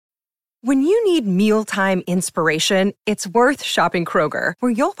When you need mealtime inspiration, it's worth shopping Kroger,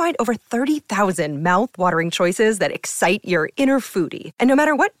 where you'll find over 30,000 mouth-watering choices that excite your inner foodie. And no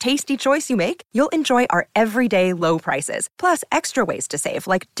matter what tasty choice you make, you'll enjoy our everyday low prices, plus extra ways to save,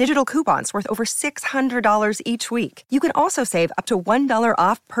 like digital coupons worth over $600 each week. You can also save up to $1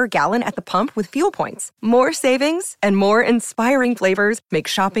 off per gallon at the pump with fuel points. More savings and more inspiring flavors make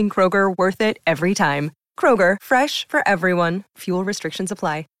shopping Kroger worth it every time. Kroger, fresh for everyone. Fuel restrictions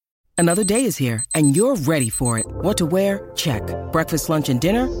apply. Another day is here, and you're ready for it. What to wear? Check. Breakfast, lunch, and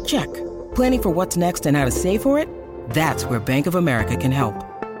dinner? Check. Planning for what's next and how to save for it? That's where Bank of America can help.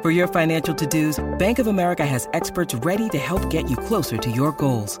 For your financial to-dos, Bank of America has experts ready to help get you closer to your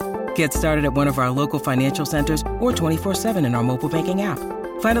goals. Get started at one of our local financial centers or 24/7 in our mobile banking app.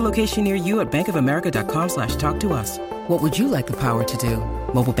 Find a location near you at bankofamerica.com/talktous. What would you like the power to do?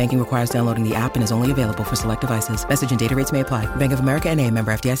 Mobile banking requires downloading the app and is only available for select devices. Message and data rates may apply. Bank of America N.A.,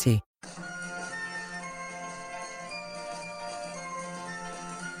 member FDIC.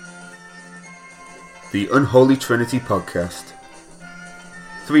 The Unholy Trinity Podcast.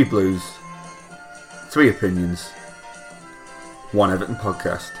 3 Blues, 3 Opinions, 1 Everton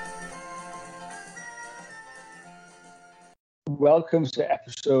Podcast. Welcome to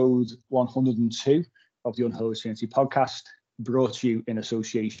episode 102 of the Unholy Trinity Podcast, brought to you in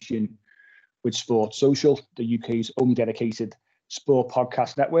association with Sport Social, the UK's only dedicated sport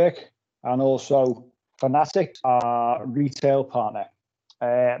podcast network, and also Fanatic, our retail partner.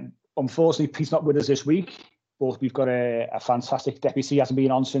 Unfortunately, Pete's not with us this week, but we've got a fantastic deputy. He hasn't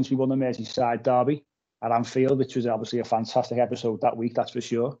been on since we won the Merseyside derby at Anfield, which was obviously a fantastic episode that week, that's for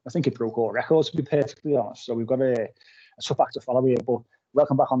sure. I think it broke all records, to be perfectly honest. So we've got a tough act to follow here, but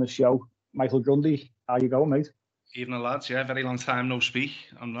welcome back on the show, Michael Grundy. How you going, mate? Evening, lads. Yeah, very long time no speak.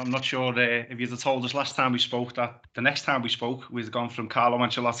 I'm not sure if you'd have told us last time we spoke that the next time we spoke we'd gone from Carlo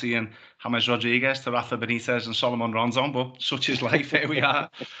Ancelotti and James Rodriguez to Rafa Benitez and Solomon Rondon, but such is life. Here we are.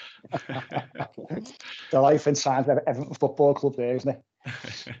 The life inside Everton Football Club there, isn't it?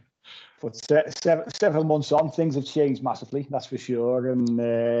 But 7 months on, things have changed massively, that's for sure.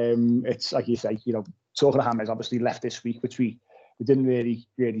 And it's like you say, talking to James obviously left this week, which we didn't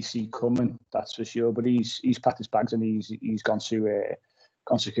really see coming, that's for sure. But he's packed his bags and he's gone to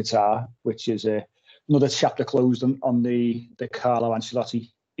Qatar, which is another chapter closed on the Carlo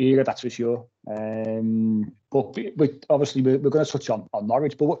Ancelotti era, that's for sure. But obviously we're going to touch on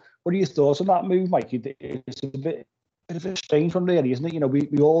Norwich. But what are your thoughts on that move, Mike? It's a bit of a strange one, really, isn't it?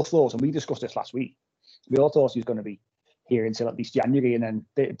 We all thought, and we discussed this last week, we all thought he was going to be here until at least January, and then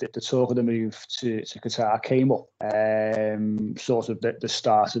the talk of the move to Qatar came up sort of the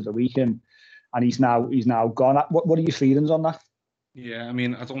start of the weekend, and he's now gone. What are your feelings on that? Yeah, I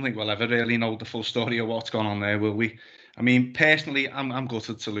mean, I don't think we'll ever really know the full story of what's gone on there, will we? I mean, personally, I'm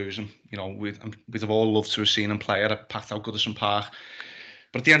gutted to lose him. We'd have all loved to have seen him play at packed out Goodison Park.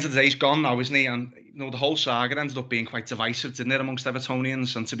 But at the end of the day, he's gone now, isn't he? And the whole saga ended up being quite divisive, didn't it, amongst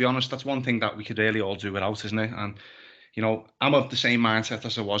Evertonians? And to be honest, that's one thing that we could really all do without, isn't it? And I'm of the same mindset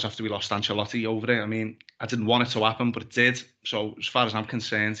as I was after we lost Ancelotti over it. I mean, I didn't want it to happen, but it did. So as far as I'm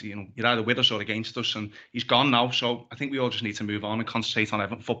concerned, you're either with us or against us, and he's gone now. So I think we all just need to move on and concentrate on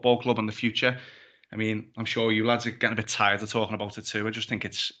Everton Football Club and the future. I mean, I'm sure you lads are getting a bit tired of talking about it too. I just think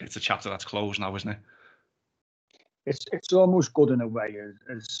it's a chapter that's closed now, isn't it? It's almost good in a way,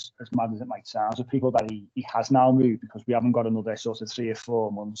 as mad as it might sound, for people that he has now moved, because we haven't got another sort of 3 or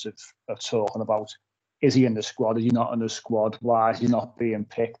 4 months of talking about, is he in the squad? Is he not in the squad? Why is he not being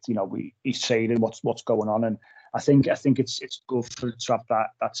picked? He's saying what's going on, and I think it's good to have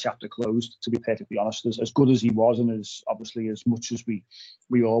that chapter closed. To be perfectly honest, as good as he was, and as obviously as much as we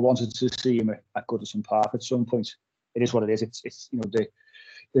all wanted to see him at Goodison Park at some point, it is what it is. It's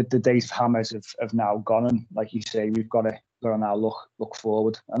the days of Hammers have now gone, and like you say, we've got to now look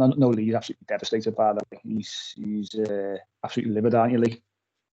forward. And I know Lee's absolutely devastated by that. He's absolutely livid, aren't you, Lee?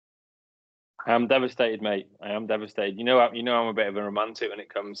 I am devastated, mate. I am devastated. I'm a bit of a romantic when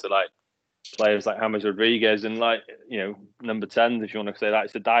it comes to players like James Rodriguez and number 10, if you want to say that.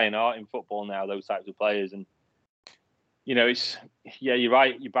 It's a dying art in football now, those types of players. And you're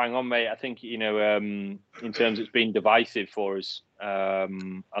right. You bang on, mate. I think in terms it's been divisive for us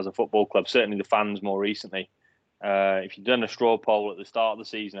as a football club. Certainly the fans more recently. If you'd done a straw poll at the start of the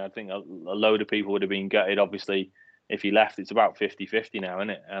season, I think a load of people would have been gutted. Obviously, if he left, it's about 50-50 now,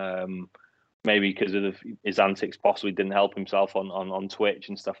 isn't it? Maybe because of his antics, possibly didn't help himself on Twitch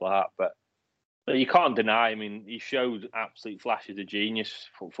and stuff like that. But you can't deny. I mean, he showed absolute flashes of genius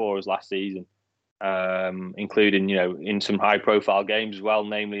for us last season, including in some high-profile games as well,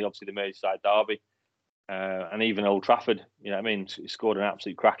 namely obviously the Merseyside derby. and even Old Trafford. You know what I mean? He scored an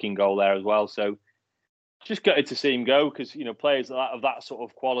absolute cracking goal there as well. So just gutted to see him go, because players of that sort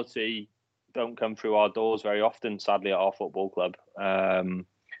of quality don't come through our doors very often, sadly, at our football club. And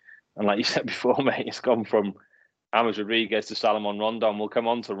like you said before, mate, it's gone from James Rodriguez to Salomon Rondon. We'll come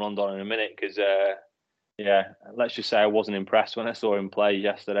on to Rondon in a minute, because let's just say I wasn't impressed when I saw him play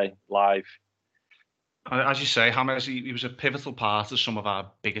yesterday live. As you say, James, he was a pivotal part of some of our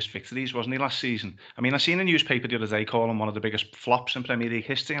biggest victories, wasn't he, last season? I mean, I seen a newspaper the other day call him one of the biggest flops in Premier League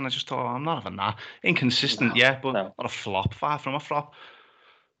history, and I just thought, I'm not having that. Inconsistent, but not a flop, far from a flop.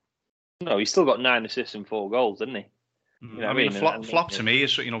 No, he's still got 9 assists and 4 goals, didn't he? I mean, a flop to me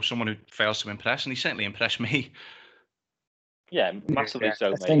is someone who fails to impress, and he certainly impressed me. Yeah, massively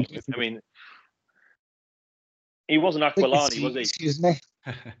so, mate. I mean, he wasn't Aquilani, was he? Excuse me.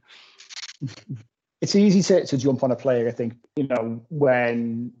 It's easy to jump on a player, I think,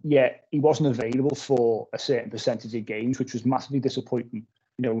 when, he wasn't available for a certain percentage of games, which was massively disappointing,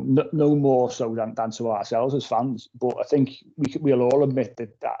 no more so than to ourselves as fans. But I think we'll all admit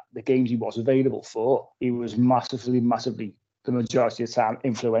that the games he was available for, he was massively, the majority of the time,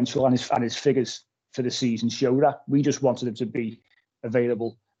 influential, and his figures for the season show that. We just wanted him to be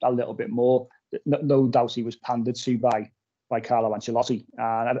available a little bit more. No doubt he was pandered to by Carlo Ancelotti,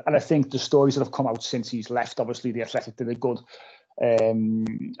 and I think the stories that have come out since he's left, obviously the Athletic did a good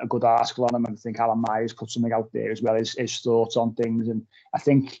article on him, and I think Alan Myers put something out there as well, his thoughts on things, and I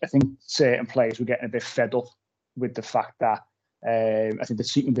think certain players were getting a bit fed up with the fact that I think the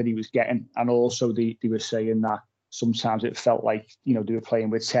treatment that he was getting, and also they were saying that sometimes it felt like they were playing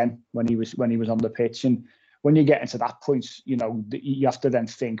with 10 when he was on the pitch, and when you get into that point, you have to then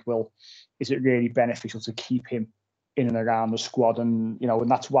think, well, is it really beneficial to keep him in and around the squad? And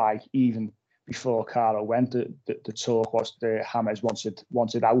and that's why even before Carlo went, the talk was that James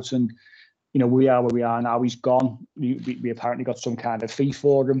wanted out, and we are where we are now. He's gone. We apparently got some kind of fee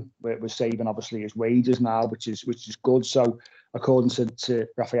for him. We're saving obviously his wages now, which is good. So according to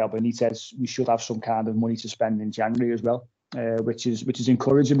Rafael Benitez, we should have some kind of money to spend in January as well, which is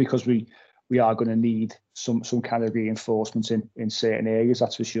encouraging, because we are going to need some kind of reinforcements in certain areas,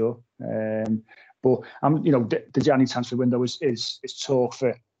 that's for sure. But the January transfer window is talk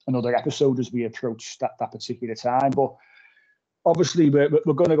for another episode as we approach that particular time. But obviously we're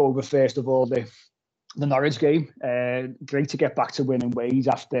going to go over first of all the Norwich game. Great to get back to winning ways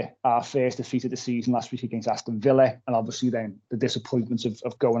after our first defeat of the season last week against Aston Villa, and obviously then the disappointment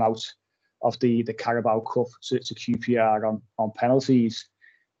of going out of the Carabao Cup to QPR on penalties.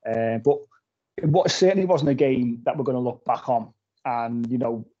 But what certainly wasn't a game that we're going to look back on and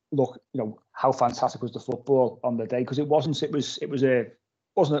look, how fantastic was the football on the day, because it wasn't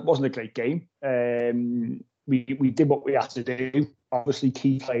a great game. We did what we had to do. Obviously,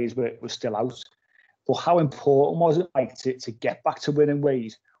 key players were still out, but how important was it to get back to winning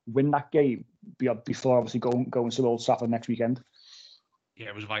ways, win that game before obviously going to Old Trafford next weekend? Yeah,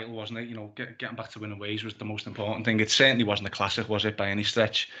 it was vital, wasn't it? Getting back to winning ways was the most important thing. It certainly wasn't a classic, was it, by any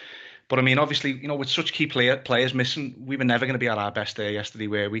stretch? But I mean, obviously, with such key players missing, we were never going to be at our best day yesterday,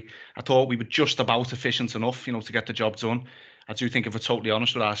 were we? I thought we were just about efficient enough, to get the job done. I do think, if we're totally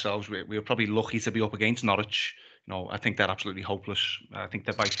honest with ourselves, we were probably lucky to be up against Norwich. I think they're absolutely hopeless. I think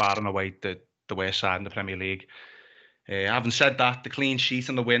they're by far and away the worst side in the Premier League. Having said that, the clean sheet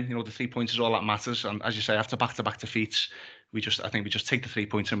and the win, the 3 points is all that matters. And as you say, after back-to-back defeats, I think we just take the 3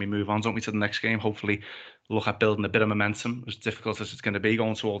 points and we move on, don't we, to the next game? Hopefully look at building a bit of momentum, as difficult as it's going to be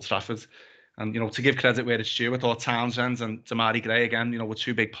going to Old Trafford. And, to give credit where it's due, I thought Townsend and Damari Gray, again, were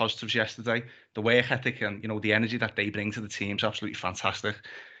 2 big positives yesterday. The work ethic and, the energy that they bring to the team is absolutely fantastic.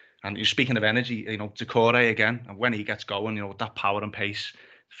 And you're speaking of energy, Decore again, and when he gets going, with that power and pace,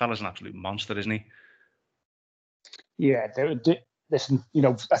 the fella's an absolute monster, isn't he? Yeah, listen,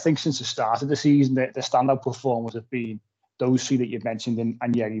 I think since the start of the season, the standout performers have been those 3 that you've mentioned and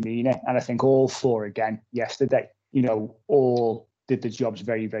Yerry Mina. And I think all 4 again yesterday, all did the jobs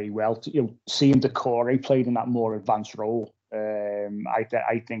very, very well. Seeing Decore played in that more advanced role, I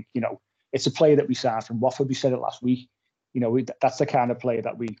think, it's a player that we signed from Watford. We said it last week. That's the kind of player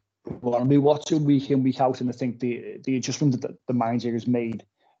that we want to be watching week in, week out. And I think the adjustment that the manager has made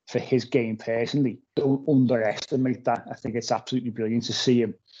for his game personally, don't underestimate that. I think it's absolutely brilliant to see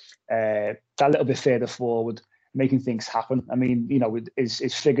him that little bit further forward, making things happen. I mean,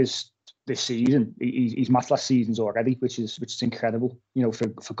 his figures this season, he's matched last season's already, which is incredible,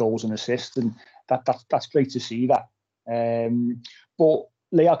 for goals and assists, and that's great to see that. But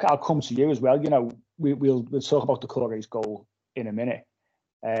Lee, I'll come to you as well. We'll talk about Decore's goal in a minute.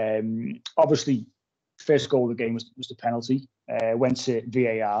 Obviously, first goal of the game was the penalty. Went to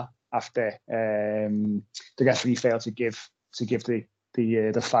VAR. after the referee failed to give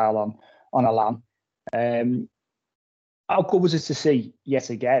the foul on Alan. How good was it to see yet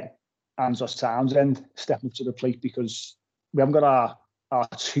again Andros Townsend stepping up to the plate, because we haven't got our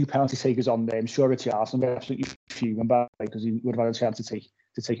two penalty takers on there. I'm sure Richarlison will be absolutely fuming about it, because he would have had a chance to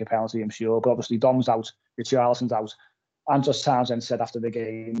take a penalty, I'm sure. But obviously Dom's out, Richarlison's out. Andros Townsend said after the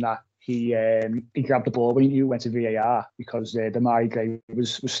game that he grabbed the ball when he knew it went to VAR, because the Gray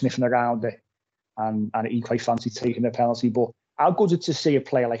was sniffing around it, and he quite fancied taking a penalty. But how good is it to see a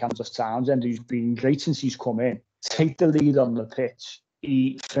player like Andros Townsend, who's been great since he's come in, take the lead on the pitch?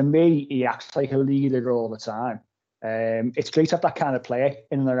 For me, he acts like a leader all the time. It's great to have that kind of player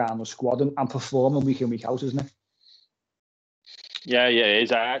in and around the squad and performing week in, week out, isn't it? Yeah, it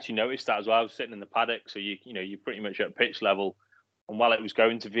is. I actually noticed that as well. I was sitting in the paddock, so you're pretty much at pitch level. And while it was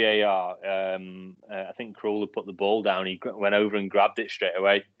going to VAR, I think Krul had put the ball down. He went over and grabbed it straight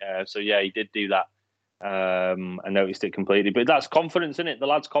away. So yeah, he did do that. I noticed it completely. But that's confidence, isn't it? The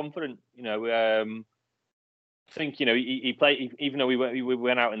lad's confident. I think he played, even though we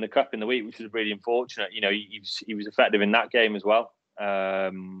went out in the cup in the week, which was really unfortunate. He was effective in that game as well.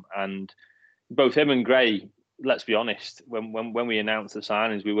 And both him and Gray, let's be honest, when we announced the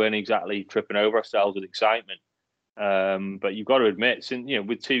signings, we weren't exactly tripping over ourselves with excitement. But you've got to admit, since,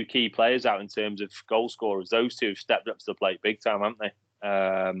 with two key players out in terms of goal scorers, those two have stepped up to the plate big time, haven't they?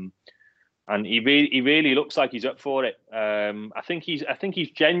 And he really looks like he's up for it. I think he's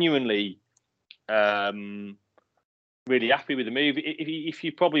genuinely really happy with the move. If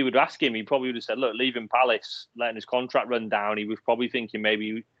you probably would ask him, he probably would have said, "Look, leaving Palace, letting his contract run down." He was probably thinking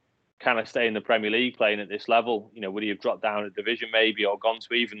maybe kind of stay in the Premier League playing at this level. Would he have dropped down a division maybe, or gone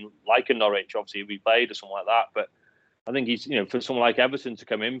to even like a Norwich, obviously, if he played or something like that. But I think he's, for someone like Everton to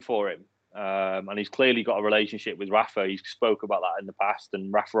come in for him, and he's clearly got a relationship with Rafa. He's spoke about that in the past,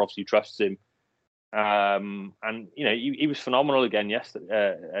 and Rafa obviously trusts him. And he was phenomenal again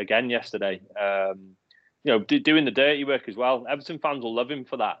yesterday. Doing the dirty work as well. Everton fans will love him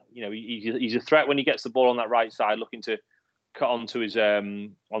for that. He's a threat when he gets the ball on that right side, looking to cut onto his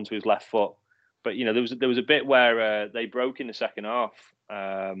left foot. But there was a bit where they broke in the second half,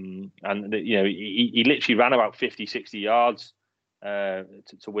 and he literally ran about 50, 60 yards to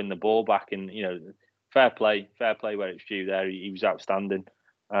win the ball back. And fair play where it's due. There, he was outstanding.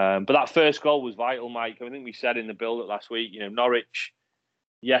 But that first goal was vital, Mike. I think we said in the build-up last week, Norwich,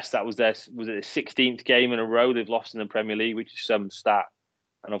 yes, that was their 16th game in a row they've lost in the Premier League, which is some stat.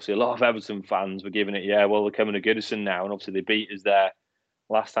 And obviously a lot of Everton fans were giving it, they're coming to Goodison now. And obviously they beat us there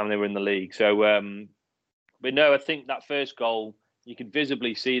last time they were in the league. So, but no, I think that first goal, you could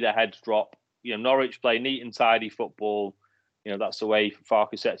visibly see their heads drop. Norwich play neat and tidy football. That's the way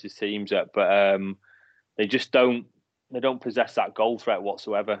Farke sets his teams up. But they just don't possess that goal threat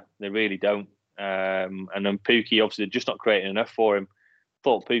whatsoever. They really don't. And then Pukki, obviously, they're just not creating enough for him.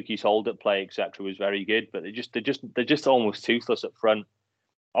 Thought Pukki's hold-up play, etc., was very good, but they're just almost toothless up front.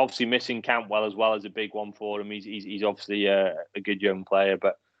 Obviously, missing Cantwell as well is a big one for him. He's obviously a good young player,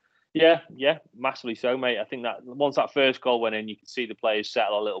 but yeah, massively so, mate. I think that once that first goal went in, you could see the players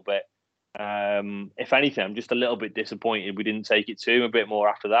settle a little bit. If anything, I'm just a little bit disappointed we didn't take it to him a bit more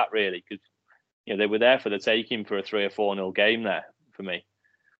after that, really, because they were there for the taking for a 3 or 4-0 game there for me.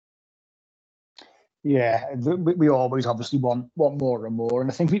 Yeah, we always obviously want more and more,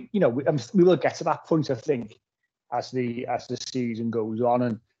 and I think we will get to that point. I think as the season goes on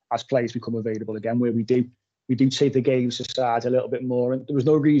and as players become available again, where we do take the games aside a little bit more. And there was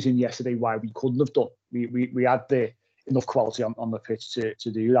no reason yesterday why we couldn't have done. We had enough quality on the pitch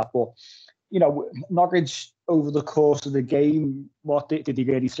to do that. But Norwich over the course of the game, what did he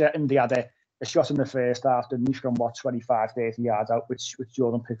really threaten? They had a shot in the first half, didn't he, from 25, 30 yards out, which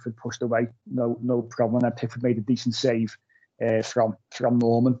Jordan Pickford pushed away, no problem. And Pickford made a decent save from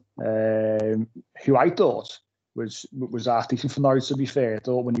Norman, who I thought was half decent for Norwich, to be fair. I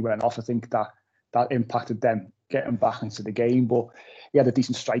thought when he went off, I think that impacted them getting back into the game. But he had a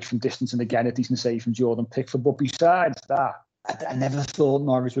decent strike from distance, and again a decent save from Jordan Pickford. But besides that, I never thought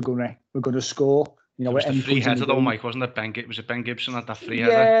Norwich were going to score. It was the free header though, Mike, wasn't it? It was Benn Gibson at that free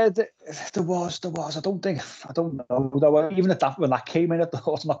header. Yeah, there was. I don't know. Though, even at that, when that came in, I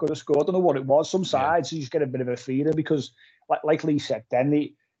thought I'm not going to score. I don't know what it was. Some sides you just get a bit of a feeling because, like Lee said, then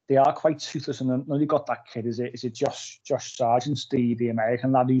they are quite toothless. And then only got that kid. Is it Josh Sargent, the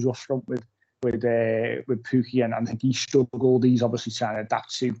American lad who's up front with Pukki, and I think he struggled. He's obviously trying to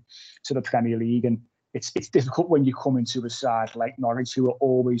adapt to the Premier League, and it's difficult when you come into a side like Norwich, who are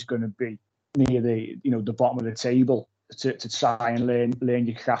always going to be near the bottom of the table to try and learn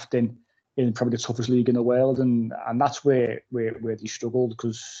your craft in in probably the toughest league in the world, and that's where they struggled,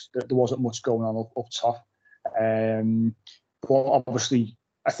 because there wasn't much going on up top. But obviously,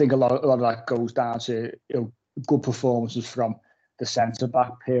 I think a lot of that goes down to good performances from the centre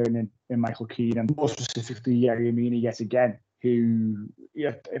back pairing in Michael Keane, and more specifically Yerry Mina yet again, who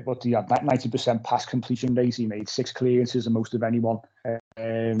what he had 90% pass completion rate. He made 6 clearances, the most of anyone,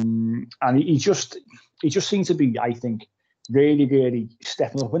 and he just seemed to be, I think, really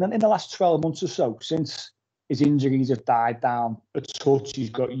stepping up. And in the last 12 months or so, since his injuries have died down a touch, he's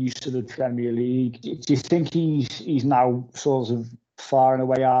got used to the Premier League. Do you think he's now sort of far and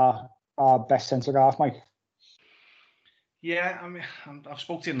away our best centre half, Mike? Yeah, I mean, I've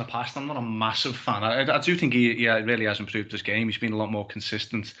spoken to you in the past. I'm not a massive fan. I do think he really has improved his game. He's been a lot more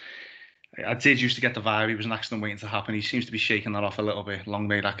consistent. I did used to get the vibe he was an accident waiting to happen. He seems to be shaking that off a little bit. Long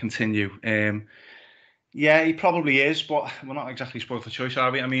may that continue. Yeah, he probably is, but we're not exactly spoiled for choice,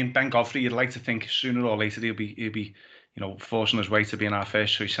 are we? I mean, Ben Godfrey, you'd like to think sooner or later he'll be forcing his way to being our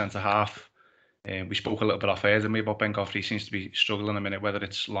first choice centre half. We spoke a little bit off air, didn't we, about Ben Godfrey. He seems to be struggling a minute, whether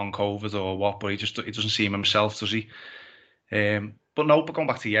it's long COVID or what, but he doesn't seem himself, does he? But going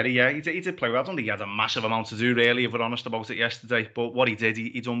back to Yerry, yeah, he did play well. I don't think he had a massive amount to do, really, if we're honest about it yesterday. But what he did,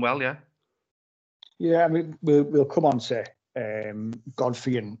 he done well, yeah. Yeah, I mean, we'll come on to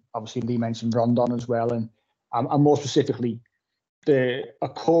Godfrey, and obviously Lee mentioned Rondon as well, and more specifically a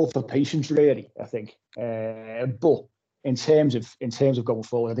call for patience, really, I think. But in terms of going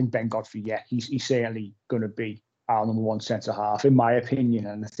forward, I think Ben Godfrey, yeah, he's certainly going to be our number one centre half, in my opinion,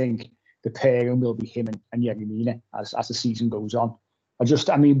 and I think the pairing will be him and Yerry Mina as the season goes on.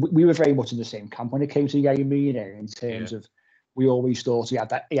 We were very much in the same camp when it came to Yerry Mina, in terms of, we always thought he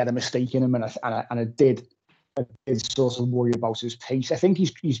had a mistake in him, and I did sort of worry about his pace. I think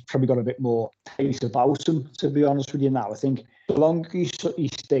he's probably got a bit more pace about him, to be honest with you now. I think the longer he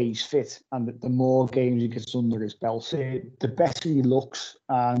stays fit and the more games he gets under his belt, the better he looks.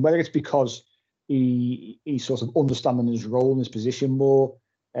 And whether it's because he's sort of understanding his role and his position more,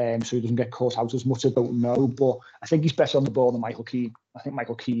 so he doesn't get caught out as much, I don't know. But I think he's better on the ball than Michael Keane. I think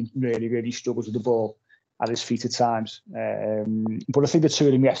Michael Keane really struggles with the ball at his feet at times. But I think the two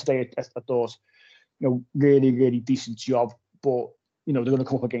of them yesterday, I thought, really decent job. But they're going to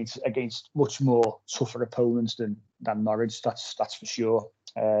come up against much more tougher opponents than Norwich. That's for sure.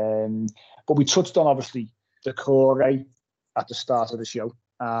 But we touched on, obviously, Decore at the start of the show,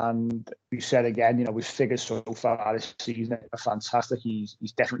 and we said again, his figures so far this season are fantastic. He's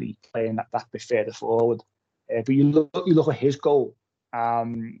definitely playing that bit further forward. But you look at his goal.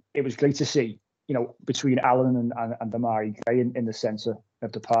 It was great to see, between Allen and Damari Gray in the centre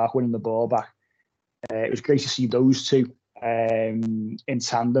of the park, winning the ball back. It was great to see those two in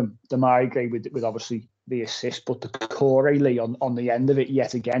tandem. Damari Gray with obviously the assist, but the Decore on the end of it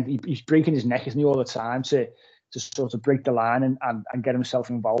yet again. He's breaking his neck, isn't he, all the time to sort of break the line and get himself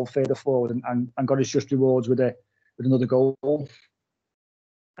involved further forward, and got his just rewards with another goal.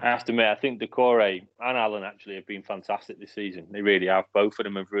 I have to admit, I think Decore and Allen actually have been fantastic this season. They really have. Both of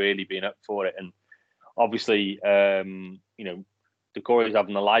them have really been up for it. And obviously, Decore is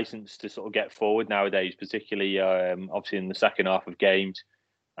having the license to sort of get forward nowadays, particularly obviously in the second half of games.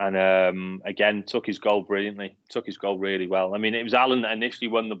 And again, took his goal brilliantly, took his goal really well. I mean, it was Allen that initially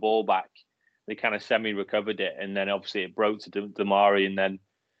won the ball back. They kind of semi-recovered it, and then obviously it broke to Damari, and then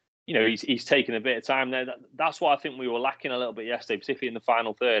he's taken a bit of time there. That's what I think we were lacking a little bit yesterday, particularly in the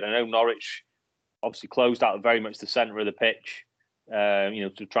final third. I know Norwich obviously closed out very much the centre of the pitch,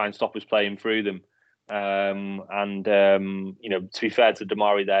 to try and stop us playing through them. To be fair to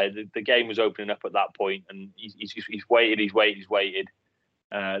Damari there, the game was opening up at that point, and he's waited.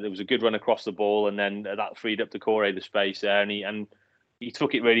 There was a good run across the ball, and then that freed up Decore the space there, and he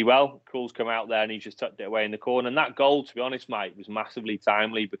took it really well. Krul's come out there and he just tucked it away in the corner. And that goal, to be honest, mate, was massively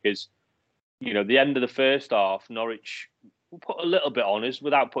timely because, the end of the first half, Norwich put a little bit on us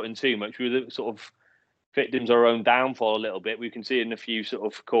without putting too much. We were sort of victims of our own downfall a little bit. We can see it in a few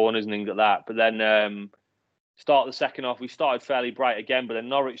sort of corners and things like that. But then start the second half, we started fairly bright again. But then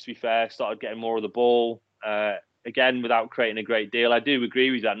Norwich, to be fair, started getting more of the ball again without creating a great deal. I do agree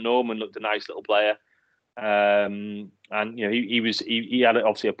with that. Norman looked a nice little player. And he had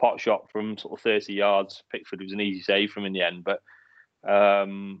obviously a pot shot from sort of 30 yards. Pickford was an easy save from him in the end, but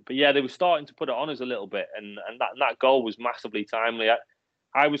yeah, they were starting to put it on us a little bit, and that goal was massively timely.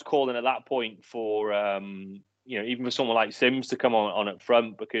 I was calling at that point for even for someone like Sims to come on up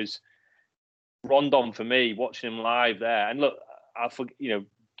front, because Rondon, for me, watching him live there, and look,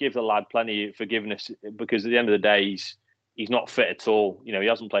 give the lad plenty of forgiveness, because at the end of the day, he's not fit at all. He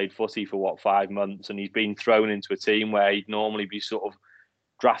hasn't played footy for 5 months, and he's been thrown into a team where he'd normally be sort of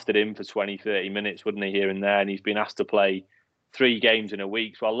drafted him for 20, 30 minutes, wouldn't he, here and there? And he's been asked to play 3 games in a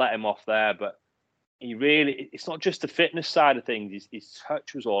week, so I'll let him off there. But it's not just the fitness side of things. His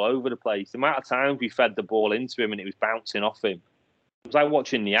touch was all over the place. The amount of times we fed the ball into him and it was bouncing off him. It was like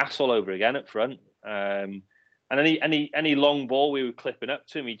watching the ass all over again up front. And any long ball we were clipping up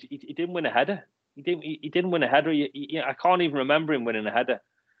to him, he didn't win a header. He didn't win a header. I can't even remember him winning a header.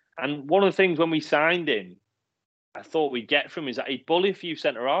 And one of the things when we signed him, I thought we'd get from him is that he'd bully a few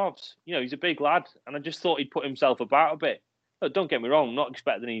centre halves. He's a big lad, and I just thought he'd put himself about a bit. Look, don't get me wrong, I'm not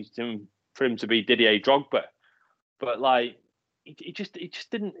expecting for him to be Didier Drogba, but like he just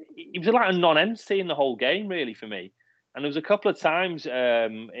didn't. He was like a non-entity in the whole game, really, for me. And there was a couple of times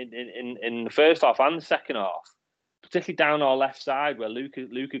in the first half and the second half, particularly down our left side, where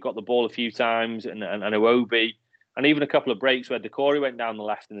Luca got the ball a few times, and Iwobi, and even a couple of breaks where Decore went down the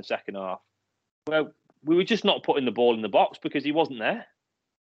left in the second half. Well, we were just not putting the ball in the box because he wasn't there.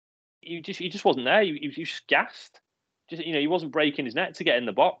 He just wasn't there. He was just gassed. He wasn't breaking his net to get in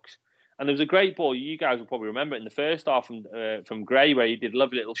the box. And there was a great ball, you guys will probably remember it, in the first half from Gray, where he did a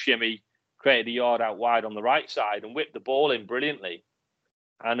lovely little shimmy, created a yard out wide on the right side and whipped the ball in brilliantly.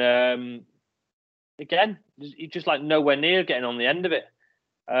 And again, he's just like nowhere near getting on the end of it.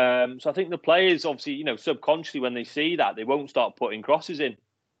 So I think the players, obviously, subconsciously when they see that, they won't start putting crosses in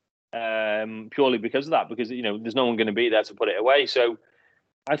purely because of that, because, there's no one going to be there to put it away. So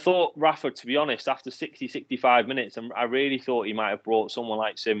I thought Rafa, to be honest, after 60, 65 minutes, I really thought he might have brought someone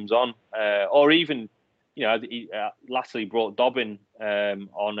like Sims on, or even, he lastly brought Dobbin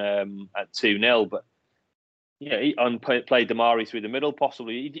on at 2-0, but he played Damari through the middle.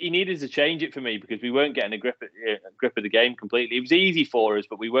 Possibly he needed to change it for me because we weren't getting a grip of the game completely. It was easy for us,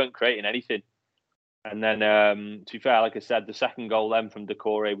 but we weren't creating anything. And then, to be fair, like I said, the second goal then from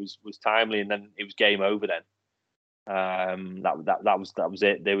Decore was timely, and then it was game over. Then that was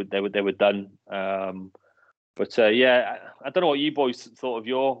it. They were done. But yeah, I don't know what you boys thought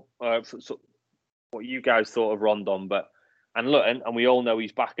of what you guys thought of Rondon, and we all know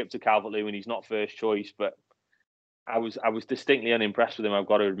he's back up to Calvert-Lewin. He's not first choice, but I was distinctly unimpressed with him, I've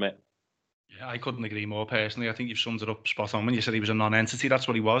got to admit. Yeah, I couldn't agree more personally. I think you've summed it up spot on when you said he was a non-entity. That's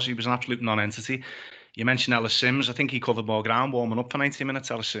what he was. He was an absolute non-entity. You mentioned Ellis Sims. I think he covered more ground warming up for 90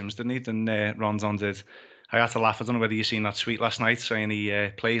 minutes, Ellis Sims, didn't he, than Rondon did. I had to laugh. I don't know whether you've seen that tweet last night saying he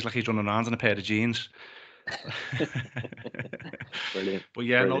plays like he's running around in a pair of jeans. Brilliant. But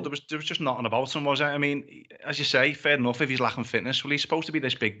yeah, Brilliant. No, there was just nothing about him, was it? I mean, as you say, fair enough if he's lacking fitness. Well, he's supposed to be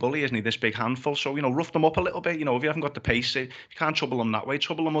this big bully, isn't he? This big handful. So, rough them up a little bit. If you haven't got the pace, you can't trouble them that way,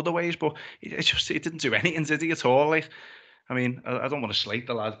 trouble them other ways. But it didn't do anything, did he, at all? Like, I mean, I don't want to slate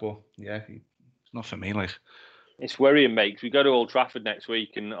the lad, but yeah, it's not for me. Like, it's worrying, mate. 'Cause we go to Old Trafford next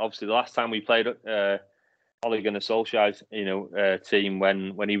week, and obviously the last time we played Ole Gunnar Solskjaer's, team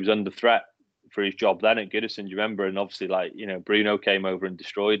when he was under threat for his job then at Goodison, do you remember? And obviously, Bruno came over and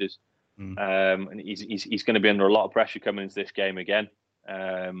destroyed us. And he's going to be under a lot of pressure coming into this game again.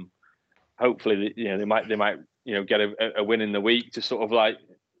 Hopefully, they might get a win in the week to sort of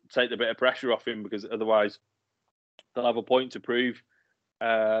take the bit of pressure off him, because otherwise they'll have a point to prove.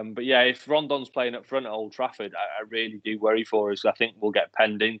 But yeah, if Rondon's playing up front at Old Trafford, I really do worry for us. I think we'll get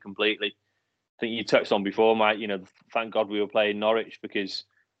penned in completely. I think you touched on before, Mike. Thank God we were playing Norwich, because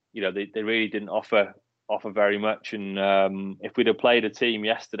they really didn't offer very much. And if we'd have played a team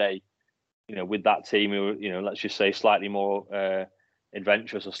yesterday, with that team who were, let's just say slightly more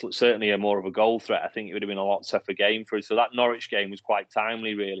adventurous, or certainly more of a goal threat, I think it would have been a lot tougher game for us. So that Norwich game was quite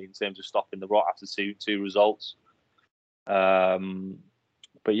timely, really, in terms of stopping the rot after two results.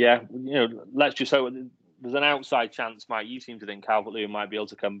 But yeah, let's just hope there's an outside chance, Mike. You seem to think Calvert-Lewin might be able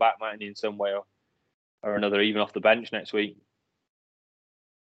to come back, mightn't he, in some way or another, even off the bench next week.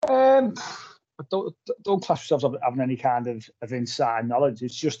 Don't class yourselves having any kind of inside knowledge.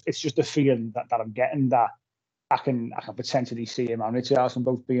 It's just a feeling that I'm getting, that I can potentially see him and Richarlison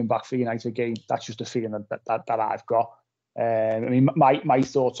both being back for United game. That's just a feeling that I've got. I mean, my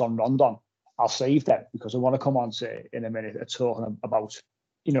thoughts on Rondon, I'll save them, because I want to come on to in a minute talking about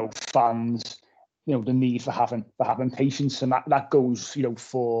fans, the need for having patience, and that goes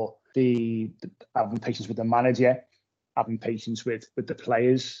for the having patience with the manager, having patience with the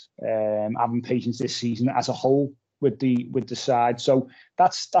players, having patience this season as a whole with the side. So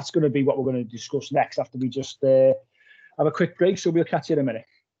that's going to be what we're going to discuss next, after we just have a quick break. So we'll catch you in a minute.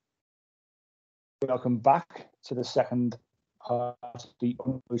 Welcome back to the second part of the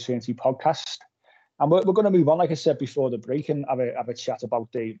Unholy podcast, and we're going to move on, like I said before the break, and have a chat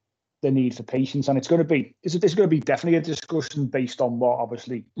about the need for patience. And it's going to be definitely a discussion based on what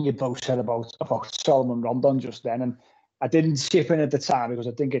obviously you both said about Solomon Rondon just then. And I didn't chip in at the time because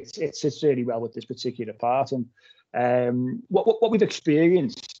I think it sits really well with this particular part. And what we've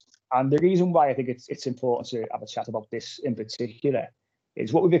experienced, and the reason why I think it's important to have a chat about this in particular,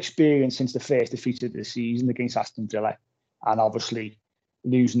 is what we've experienced since the first defeat of the season against Aston Villa, and obviously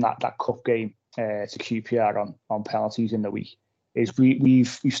losing that cup game to QPR on penalties in the week, is we've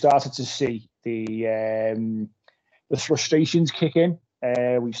started to see the frustrations kick in.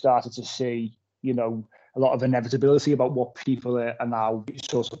 We've started to see, a lot of inevitability about what people are now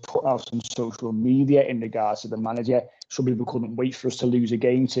sort of putting out on social media in regards to the manager. Some people couldn't wait for us to lose a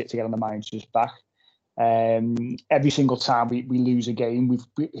game to get on the manager's back. Every single time we lose a game,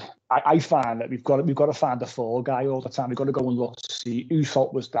 I find that we've got to find the fall guy all the time. We've got to go and look to see whose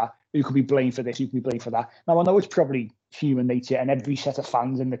fault was that, who could be blamed for this, who can be blamed for that. Now, I know it's probably human nature, and every set of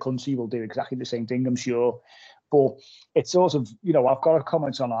fans in the country will do exactly the same thing, I'm sure. But it's sort of, I've got to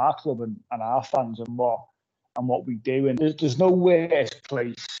comment on our club and our fans and what we do. And there's no worse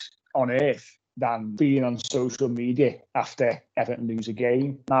place on earth than being on social media after Everton lose a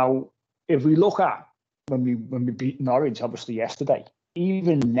game. Now, if we look at when we beat Norwich, obviously yesterday,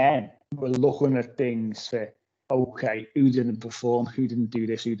 even then we're looking at things for, okay, who didn't perform, who didn't do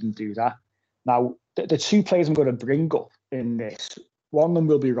this, who didn't do that. Now, the two players I'm going to bring up in this, one of them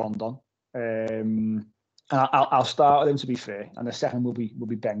will be Rondon. I'll start with him, to be fair, and the second will be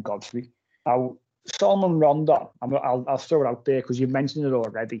Ben Godfrey. Now, Solomon Rondon, I'll throw it out there because you've mentioned it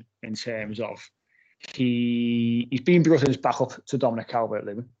already in terms of he's been brought in as backup to Dominic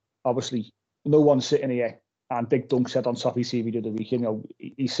Calvert-Lewin. Obviously, no one's sitting here, and Big Dunk said on Toppy TV the other week,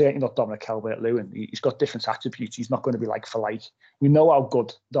 he's certainly not Dominic Calvert-Lewin. He's got different attributes. He's not going to be like for like. We know how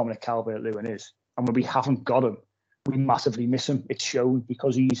good Dominic Calvert-Lewin is, and when we haven't got him, we massively miss him. It's shown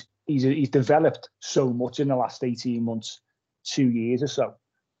because he's developed so much in the last 18 months, 2 years or so.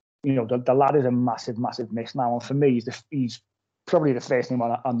 The lad is a massive, massive miss now. And for me, he's probably the first name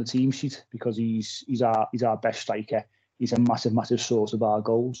on the team sheet because he's our best striker. He's a massive, massive source of our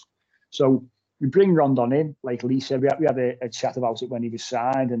goals. So we bring Rondon in, like Lee said. We had a chat about it when he was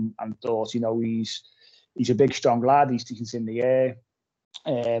signed and thought, he's a big, strong lad. He's decent in the air.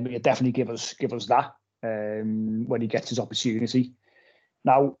 He'll definitely give us that when he gets his opportunity.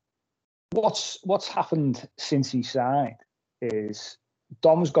 Now, what's happened since he signed is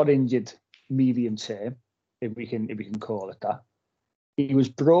Dom's got injured medium term, if we can call it that. He was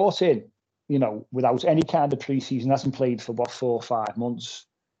brought in, without any kind of pre-season, hasn't played for 4 or 5 months.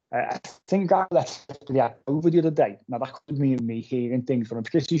 I think I left over the other day. Now that could mean me hearing things, but I'm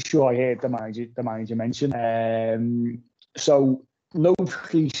pretty sure I heard the manager mention. So no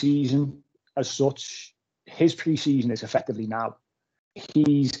pre-season as such. His pre-season is effectively now.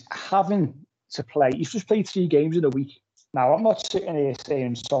 He's having to play. He's just played 3 games in a week. Now, I'm not sitting here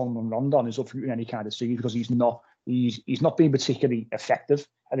saying Solomon Rondon is up for any kind of series because he's not. He's not been particularly effective.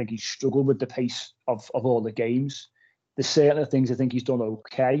 I think he's struggled with the pace of all the games. There's certain things I think he's done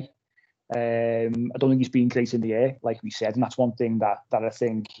okay. I don't think he's been great in the air, like we said, and that's one thing that I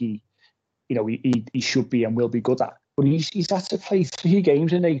think he should be and will be good at. But he's had to play 3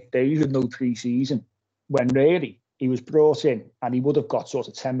 games in 8 days with no pre-season, when really he was brought in and he would have got sort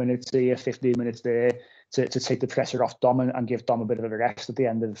of 10 minutes there, 15 minutes there to take the pressure off Dom and give Dom a bit of a rest at the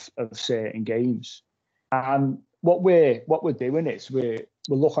end of certain games. And what we're doing is we're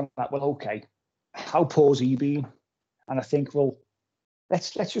looking at, well, okay, how poor's he been? And I think, well,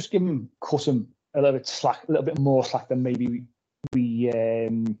 let's just cut him a little bit more slack than maybe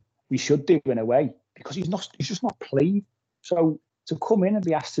we should do in a way, because he's just not played. So to come in and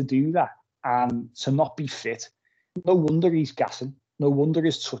be asked to do that and to not be fit, no wonder he's gassing. No wonder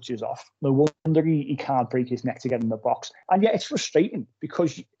his touch is off. No wonder he can't break his neck to get in the box. And yet it's frustrating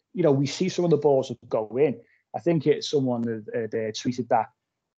because, we see some of the balls that go in. I think it's someone that tweeted that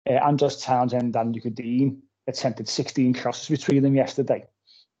Andros Townsend and Luca Dean attempted 16 crosses between them yesterday.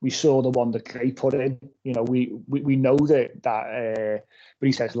 We saw the one that Gray put in. We know that but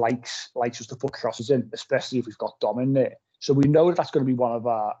he says likes us to put crosses in, especially if we've got Dom in there. So we know that's going to be one of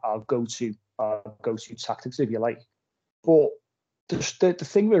our go-to tactics, if you like. But the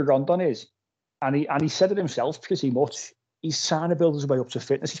thing with Rondon is, and he said it himself pretty much, he's trying to build his way up to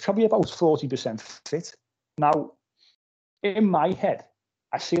fitness. He's probably about 40% fit. Now, in my head,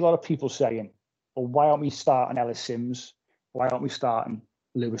 I see a lot of people saying, well, why aren't we starting Ellis Sims? Why aren't we starting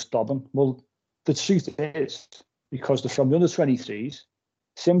Lewis Dobbin? Well, the truth is, because they're from the under-23s,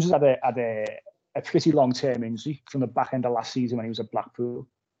 Sims has had a pretty long-term injury from the back end of last season when he was at Blackpool.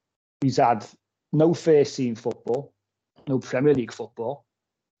 He's had no first-team football, no Premier League football.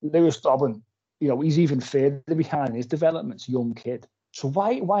 Lewis Dobbin, he's even further behind in his development, young kid. So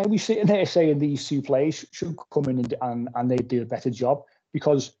why are we sitting there saying these two players should come in and they do a better job?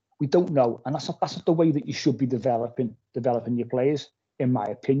 Because we don't know, and that's not the way that you should be developing your players, in my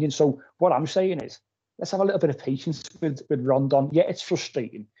opinion. So what I'm saying is, let's have a little bit of patience with Rondon. Yeah, it's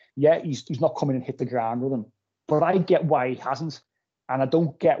frustrating. Yeah, he's not coming and hit the ground running, but I get why he hasn't, and I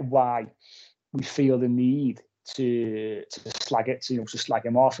don't get why we feel the need to slag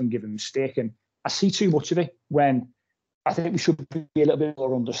him off and give him a stick. And I see too much of it when I think we should be a little bit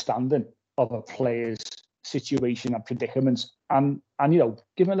more understanding of a player's situation and predicaments, and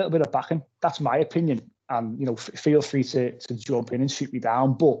give him a little bit of backing. That's my opinion, and feel free to jump in and shoot me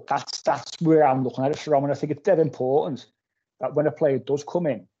down. But that's where I'm looking at it from, and I think it's dead important that when a player does come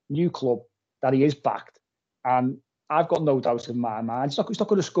in, new club, that he is backed. And I've got no doubt in my mind he's not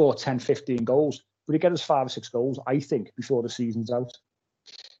going to score 10, 15 goals, but he get us 5 or 6 goals, I think, before the season's out.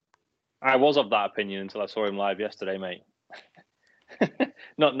 I was of that opinion until I saw him live yesterday, mate.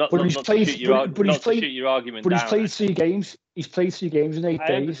 not to shoot your argument down. But he's played 3 games. He's played 3 games in 8 days.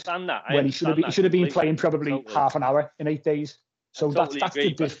 I understand that. When he should have been playing probably half an hour in 8 days. So that's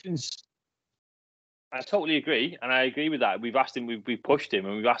the difference. I totally agree, and I agree with that. We've asked him, we've pushed him,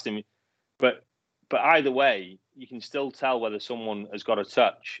 and we've asked him, but either way, you can still tell whether someone has got a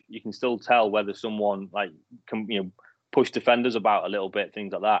touch. You can still tell whether someone can push defenders about a little bit,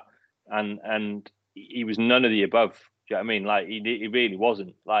 things like that. And he was none of the above. Do you know what I mean? Like he really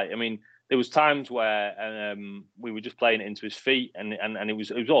wasn't. Like, I mean, there was times where we were just playing it into his feet, and it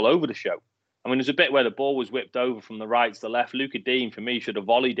was all over the show. I mean, there's a bit where the ball was whipped over from the right to the left. Luca Dean, for me, should have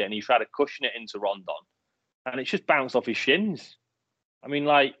volleyed it, and he tried to cushion it into Rondon, and it just bounced off his shins. I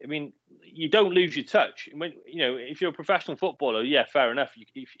mean, you don't lose your touch. When, if you're a professional footballer, yeah, fair enough.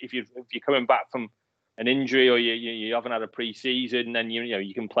 If you're coming back from an injury or you haven't had a pre-season, then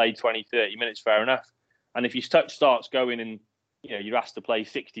you can play 20, 30 minutes, fair enough. And if your touch starts going and you're asked to play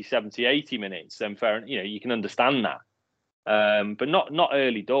 60, 70, 80 minutes, then fair enough, you can understand that. But not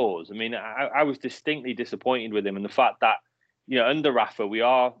early doors. I mean, I was distinctly disappointed with him, and the fact that under Rafa we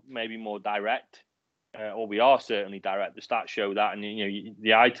are maybe more direct. Or we are certainly direct. The stats show that, and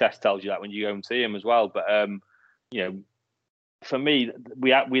the eye test tells you that when you go and see him as well. But for me,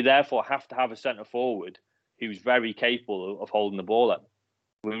 we therefore have to have a centre forward who's very capable of holding the ball up.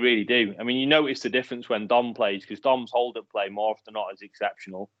 We really do. I mean, you notice the difference when Dom plays, because Dom's hold-up play more often than not is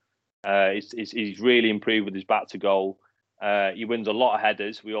exceptional. He's really improved with his back to goal. He wins a lot of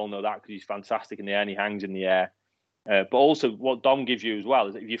headers. We all know that because he's fantastic in the air and he hangs in the air. But also what Dom gives you as well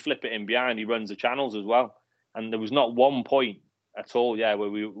is if you flip it in behind, he runs the channels as well. And there was not one point at all,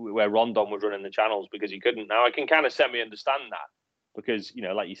 where Rondon was running the channels because he couldn't. Now I can kind of semi-understand that because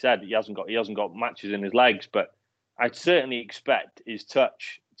like you said, he hasn't got matches in his legs. But I'd certainly expect his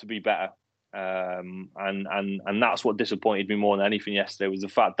touch to be better. And that's what disappointed me more than anything yesterday was the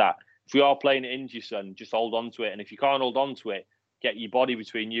fact that if we are playing it into your son, just hold on to it. And if you can't hold on to it, get your body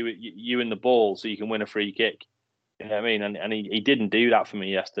between you and the ball so you can win a free kick. You know what I mean? And he didn't do that for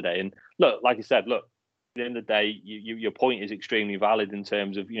me yesterday. And look, like I said, at the end of the day, your point is extremely valid in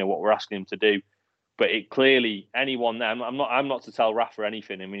terms of what we're asking him to do. But it clearly, anyone there, I'm not to tell Rafa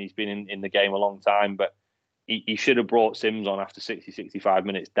anything. I mean, he's been in the game a long time, but he should have brought Sims on after 60, 65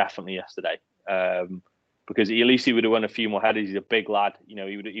 minutes, definitely yesterday. Because at least he would have won a few more headers. He's a big lad.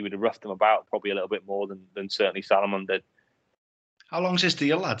 He would have roughed them about probably a little bit more than certainly Salomon did. How long's his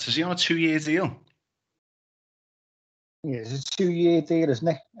deal, lads? Is he on a 2-year deal? Yeah, it's a 2-year deal, isn't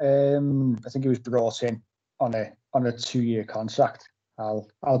it? I think he was brought in on a 2-year contract. I'll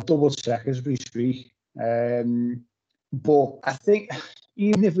double check as we speak. But I think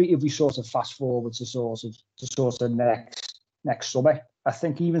even if we sort of fast forward to sort of next summer, I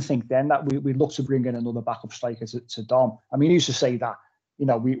think then that we look to bring in another backup striker to Dom. I mean, he used to say that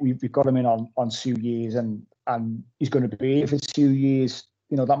we've got him in on 2 years and he's going to be here for 2 years.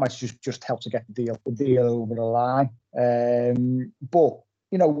 That might just help to get the deal over the line. But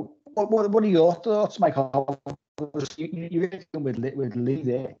what are your thoughts, Michael? You're with Lee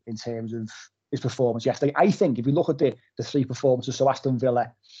there in terms of his performance yesterday. I think if you look at the 3 performances, so Aston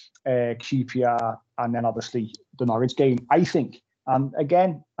Villa, QPR, and then obviously the Norwich game, I think, and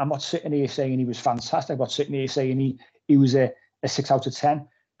again, I'm not sitting here saying he was fantastic. I'm not sitting here saying he was a 6 out of 10.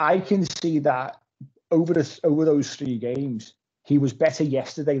 I can see that over those 3 games, he was better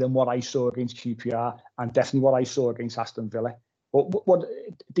yesterday than what I saw against QPR and definitely what I saw against Aston Villa. But what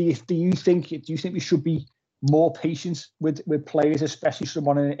do you think we should be more patient with players, especially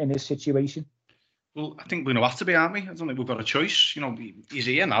someone in his situation? Well, I think we're going to have to be, aren't we? I don't think we've got a choice. He's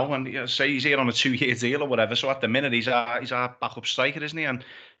here now, and say he's here on a 2-year deal or whatever. So at the minute, he's our backup striker, isn't he? And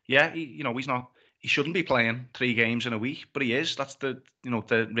yeah, he's not he shouldn't be playing 3 games in a week, but he is. That's the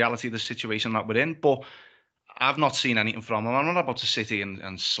reality of the situation that we're in. But I've not seen anything from him. I'm not about to sit here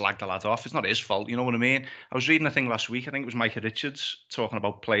and slag the lad off. It's not his fault, you know what I mean? I was reading a thing last week, I think it was Micah Richards, talking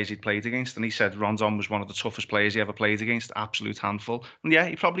about players he'd played against, and he said Rondon was one of the toughest players he ever played against, absolute handful. And yeah,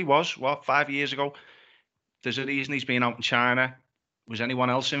 he probably was, 5 years ago? There's a reason he's been out in China. Was anyone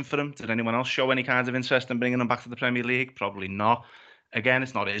else in for him? Did anyone else show any kind of interest in bringing him back to the Premier League? Probably not. Again,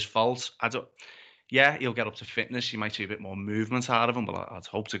 it's not his fault. Yeah, he'll get up to fitness. You might see a bit more movement out of him. But I'd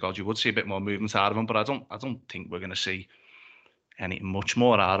hope to God you would see a bit more movement out of him. But I don't think we're going to see any much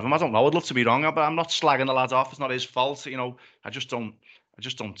more out of him. I don't know. I'd love to be wrong, but I'm not slagging the lad off. It's not his fault. I just don't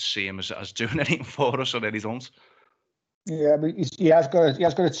see him as doing anything for us, or really don't. Yeah, but he has got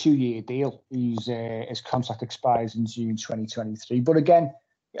a 2-year deal. His contract expires in June 2023. But again,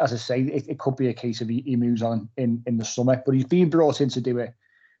 as I say, it could be a case of he moves on in the summer. But he's being brought in to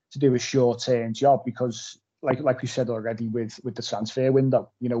do a short-term job because, like we said already, with the transfer window,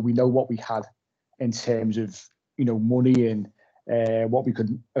 we know what we had in terms of money and what we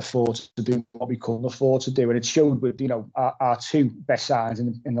could afford to do, what we couldn't afford to do, and it showed with our 2 best signs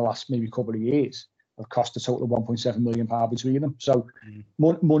in the last maybe couple of years have cost a total of £1.7 million between them. So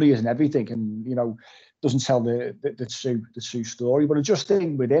money isn't everything, and doesn't tell the true story. But I just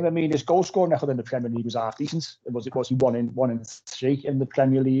think with him, I mean, his goal scoring record in the Premier League was half decent. Was he 1 in 3 in the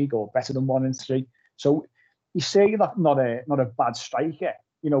Premier League, or better than 1 in 3? So he's saying that not a bad striker.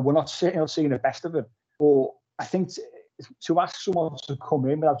 We're not seeing the best of him. But I think to ask someone to come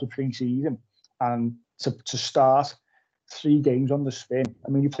in without a pre-season and to start 3 games on the spin. I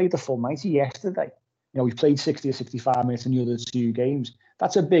mean, he played the full 90 yesterday. He played 60 or 65 minutes in the other 2 games.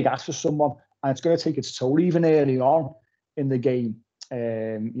 That's a big ask for someone, and it's going to take its toll. Even early on in the game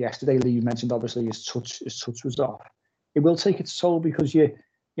yesterday, Lee mentioned obviously his touch was off. It will take its toll because you're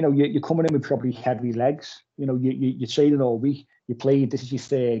coming in with probably heavy legs. You're training all week. This is your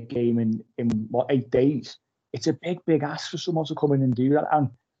 3rd game in 8 days. It's a big ask for someone to come in and do that, and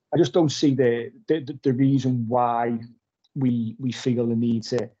I just don't see the reason why we feel the need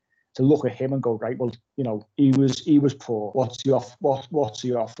to look at him and go, right, well, he was poor. What's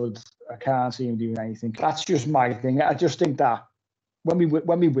he offered? I can't see him doing anything. That's just my thing. I just think that when we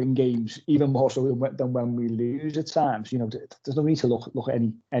win games, even more so than when we lose at times, there's no need to look at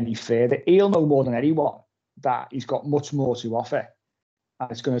any further. He'll know more than anyone that he's got much more to offer, and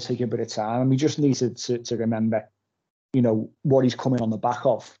it's going to take a bit of time. And we just need to remember, what he's coming on the back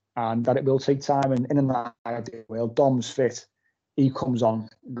of, and that it will take time. And in an ideal world, Dom's fit. He comes on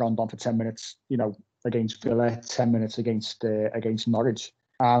Rondon for 10 minutes, against Villa, 10 minutes against Norwich.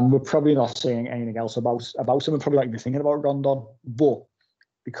 And we're probably not saying anything else about him. We're probably not even thinking about Rondon. But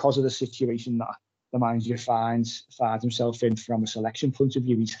because of the situation that the manager finds himself in from a selection point of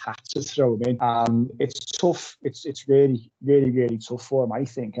view, he's had to throw him in. It's tough. It's really, really, really tough for him, I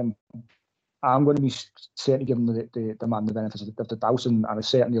think. And I'm going to be certainly giving the man the benefit of the doubt. And I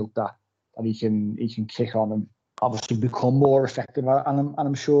certainly hope that he can kick on and obviously become more effective, and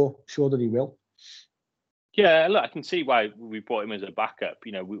I'm sure that he will. Yeah, look, I can see why we brought him as a backup.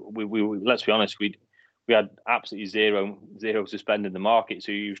 We let's be honest, we had absolutely zero to spend in the market,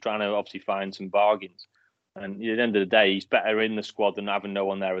 so he was trying to obviously find some bargains. And at the end of the day, he's better in the squad than having no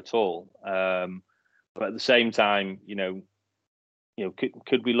one there at all. But at the same time,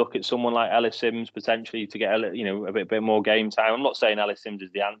 could we look at someone like Ellis Sims potentially to get a bit more game time? I'm not saying Ellis Sims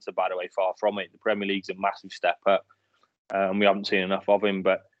is the answer, by the way, far from it. The Premier League's a massive step up, and we haven't seen enough of him.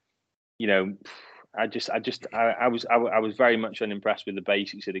 But I was very much unimpressed with the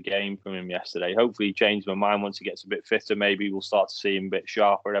basics of the game from him yesterday. Hopefully, he changed my mind once he gets a bit fitter. Maybe we'll start to see him a bit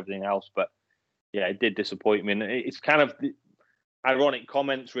sharper and everything else. But yeah, it did disappoint me, and it's kind of ironic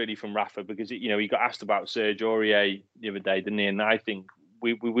comments really from Rafa, because he got asked about Serge Aurier the other day, didn't he? And I think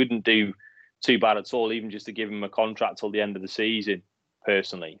we wouldn't do too bad at all, even just to give him a contract till the end of the season.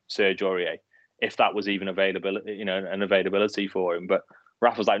 Personally, Serge Aurier, if that was even availability, an availability for him. But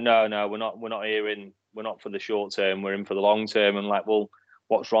Rafa's like, no, we're not for the short term. We're in for the long term. And like, well,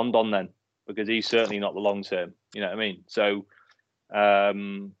 what's Rondon then? Because he's certainly not the long term. You know what I mean? So.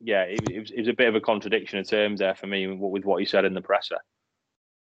 It was a bit of a contradiction of terms there for me with what he said in the presser.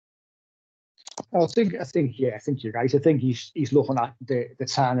 I think you're right. I think he's looking at the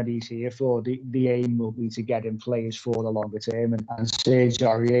time that he's here for. The aim will be to get him players for the longer term, and Serge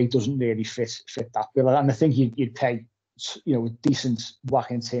Aurier doesn't really fit that bill. And I think you'd pay a decent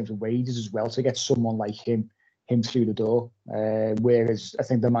whack in terms of wages as well to get someone like him through the door. Whereas I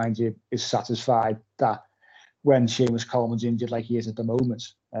think the manager is satisfied that when Seamus Coleman's injured like he is at the moment,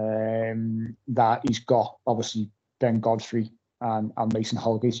 that he's got obviously Ben Godfrey and Mason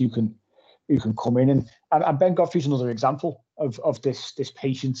Holgate who can who can come in. And Ben Godfrey's another example of this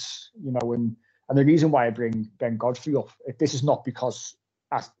patience, you know, and the reason why I bring Ben Godfrey up, this is not because,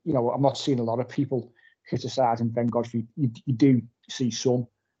 you know, I'm not seeing a lot of people criticising Ben Godfrey. You do see some.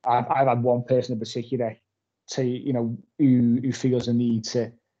 I've had one person in particular you know, who feels a need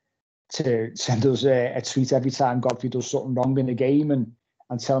to send us a tweet every time Godfrey does something wrong in the game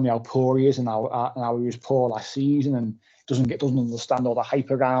and tell me how poor he is and how he was poor last season and doesn't understand all the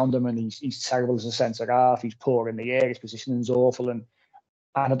hype around him and he's terrible as a centre half. He's poor in the air. His positioning's awful and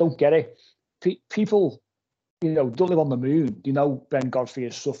I don't get it. People, you know, don't live on the moon. You know, Ben Godfrey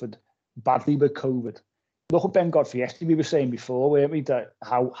has suffered badly with COVID. Look at Ben Godfrey yesterday. We were saying before, weren't we, that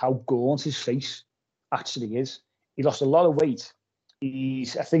how gaunt his face actually is. He lost a lot of weight.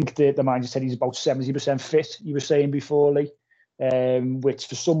 I think the manager said he's about 70% fit, you were saying before, Lee, which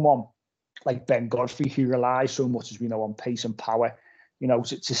for someone like Ben Godfrey, who relies so much, as we know, on pace and power, you know,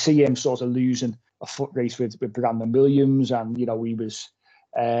 to see him sort of losing a foot race with Brandon Williams, and, you know, he was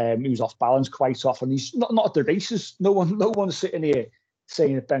off balance quite often. He's not at the races. No one's sitting here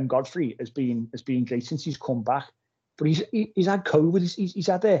saying that Ben Godfrey has been great since he's come back, but he's had COVID. He's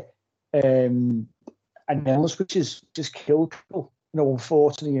had an illness which has just killed people, you know,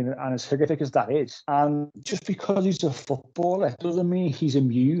 unfortunately, and as horrific as that is. And just because he's a footballer doesn't mean he's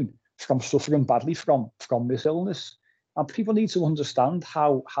immune from suffering badly from this illness. And people need to understand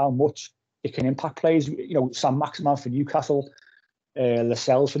how much it can impact players. You know, Sam Maximan for Newcastle,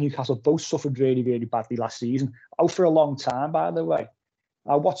 Lascelles for Newcastle, both suffered really, really badly last season. Out for a long time, by the way.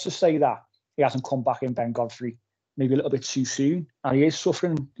 What's to say that he hasn't come back in Ben Godfrey maybe a little bit too soon? And he is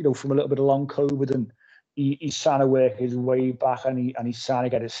suffering, you know, from a little bit of long COVID, and he's trying to work his way back, and he's trying to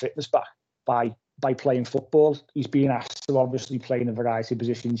get his fitness back by playing football. He's being asked to obviously play in a variety of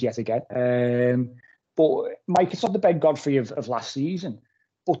positions yet again. But Mike, it's not the Ben Godfrey of last season,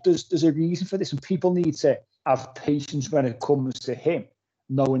 but there's a reason for this, and people need to have patience when it comes to him,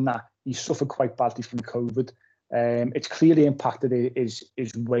 knowing that he suffered quite badly from COVID. It's clearly impacted his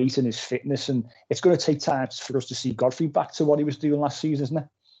weight and his fitness, and it's going to take time for us to see Godfrey back to what he was doing last season, isn't it?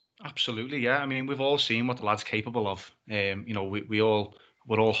 Absolutely, yeah. I mean, we've all seen what the lad's capable of. You know, we're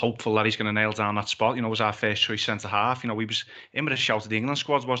all hopeful that he's going to nail down that spot. You know, as our first choice centre half. You know, he was in with a shout at the England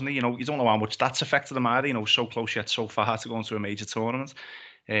squad, wasn't he? You know, you don't know how much that's affected him either. You know, so close yet so far to go into a major tournament.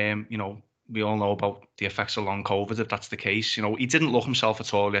 You know, we all know about the effects of long COVID, if that's the case. You know, he didn't look himself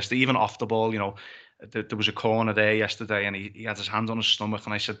at all yesterday, even off the ball. You know, there was a corner there yesterday and he had his hand on his stomach,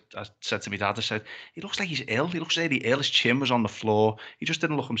 and I said to my dad, I said, he looks like he's ill. He looks really ill. His chin was on the floor. He just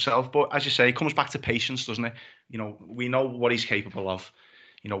didn't look himself. But as you say, it comes back to patience, doesn't it? You know, we know what he's capable of.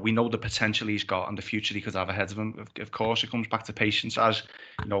 You know, we know the potential he's got and the future he could have ahead of him. Of course, it comes back to patience, as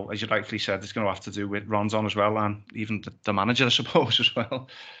you know, as you rightfully said, it's going to have to do with Rondon as well, and even the manager, I suppose, as well.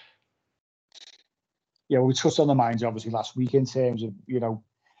 Yeah, well, we touched on the manager obviously last week in terms of, you know,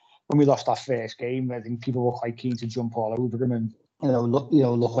 when we lost that first game, I think people were quite keen to jump all over him and look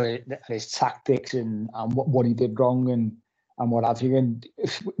at his tactics and what he did wrong and what have you. And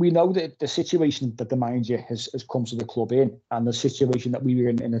we know that the situation that the manager has come to the club in, and the situation that we were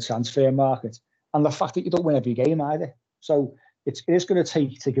in the transfer market, and the fact that you don't win every game either. So it is going to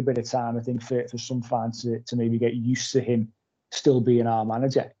take a bit of time, I think, for some fans to maybe get used to him still being our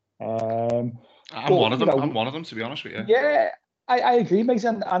manager. I'm one of them. I'm one of them, to be honest with you. Yeah, I agree, mate.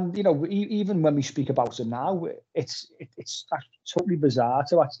 And you know, even when we speak about him now, it's totally bizarre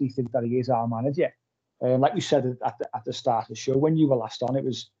to actually think that he is our manager. Like we said at the start of the show, when you were last on, it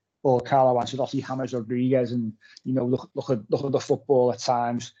was Carlo Ancelotti, James Rodriguez, and you know, look at the football at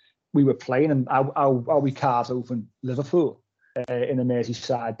times we were playing, and how we carved open Liverpool in the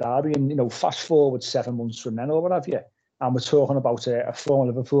Merseyside derby. And you know, fast forward 7 months from then, or what have you, and we're talking about a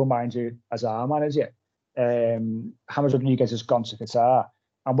former Liverpool manager as our manager. James Rodriguez has gone to Qatar,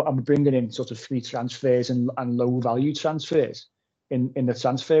 and we're bringing in sort of free transfers and low value transfers in the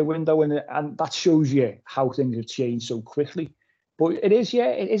transfer window, and that shows you how things have changed so quickly. But it is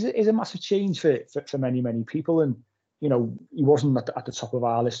a massive change for many people. And you know, he wasn't at the top of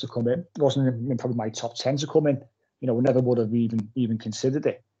our list to come in. He wasn't in probably my top 10 to come in. You know, we never would have even considered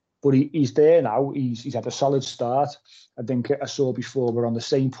it. But he's there now. He's had a solid start. I think I saw before we're on the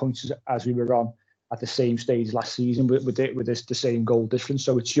same points as we were on at the same stage last season with the same goal difference.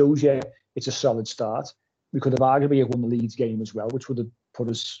 So it shows you it's a solid start. We could have arguably won the Leeds game as well, which would have put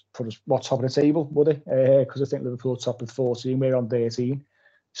us top of the table, would it? Because I think Liverpool top with 14, we're on 13.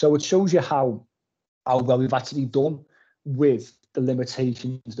 So it shows you how well we've actually done with the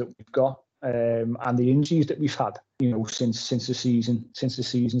limitations that we've got. and the injuries that we've had, since the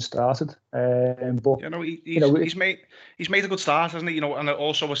season started. But he's made a good start, hasn't he? And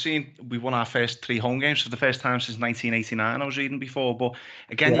also we're seeing we won our first 3 home games for the first time since 1989. I was reading before, but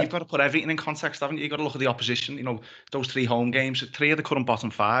again, you've got to put everything in context, haven't you? You've got to look at the opposition. Those 3 home games, 3 of the current bottom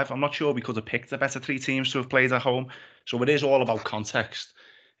 5. I'm not sure we could have picked the better 3 teams to have played at home. So it is all about context.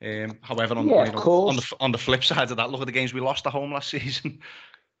 However, on the flip side of that, look at the games we lost at home last season.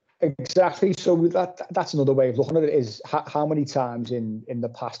 Exactly. So that's another way of looking at it, is how many times in the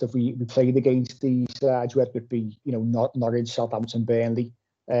past have we played against these sides, whether it be Norwich, Southampton, Burnley,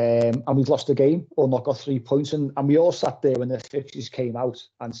 and we've lost a game or not got 3 points, and we all sat there when the fixtures came out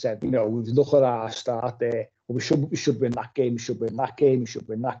and said, we look at our start there, well, we should win that game, we should win that game, we should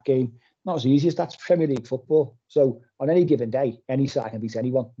win that game. Not as easy as that's Premier League football. So on any given day, any side can beat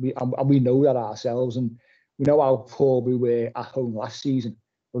anyone. We know that ourselves, and we know how poor we were at home last season.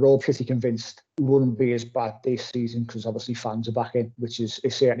 We're all pretty convinced we wouldn't be as bad this season because obviously fans are back in, which is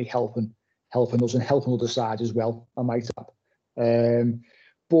certainly helping us and helping other sides as well, I might add.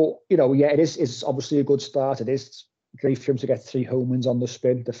 But it's obviously a good start. It is great for him to get 3 home wins on the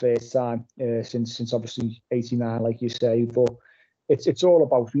spin, the first time since obviously 89, like you say. But it's all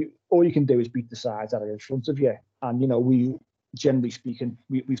about all you can do is beat the sides that are in front of you, and we. Generally speaking,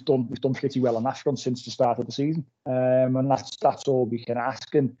 we've done pretty well on that front since the start of the season, and that's all we can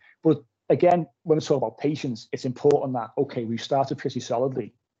ask. But again, when we talk about patience, it's important that we've started pretty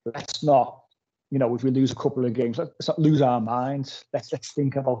solidly. Let's not, if we lose a couple of games, let's not lose our minds. Let's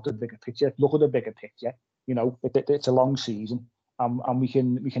think about the bigger picture. Look at the bigger picture. It's a long season, and we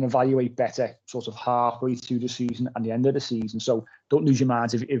can evaluate better sort of halfway through the season and the end of the season. So don't lose your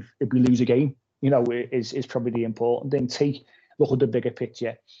minds if we lose a game. Is probably the important thing. Look at the bigger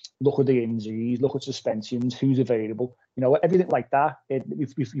picture, look at the injuries, look at suspensions, who's available, everything like that.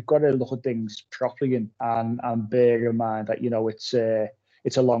 You've got to look at things properly and bear in mind that,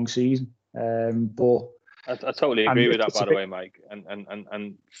 it's a long season. But I totally agree with that, by the way, Mike.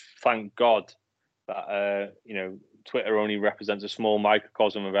 And thank God that, Twitter only represents a small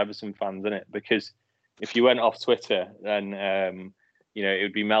microcosm of Everton fans, isn't it? Because if you went off Twitter, then, it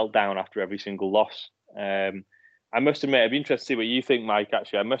would be meltdown after every single loss. I must admit, I'd be interested to see what you think, Mike,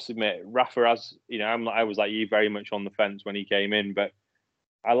 actually. I must admit, Rafa has, I was like you, very much on the fence when he came in, but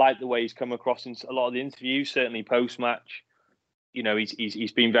I like the way he's come across in a lot of the interviews, certainly post-match.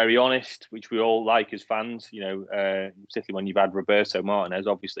 He's been very honest, which we all like as fans, particularly when you've had Roberto Martinez.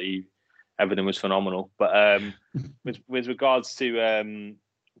 Obviously, everything was phenomenal. But with regards to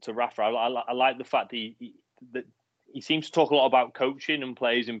Rafa, I like the fact that he seems to talk a lot about coaching and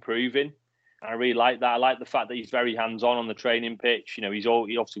players improving. I really like that. I like the fact that he's very hands-on on the training pitch. He's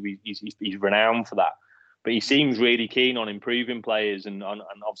renowned for that, but he seems really keen on improving players and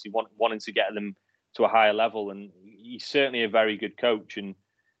obviously wanting to get them to a higher level. And he's certainly a very good coach. And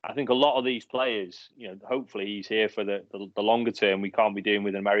I think a lot of these players, hopefully he's here for the longer term. We can't be doing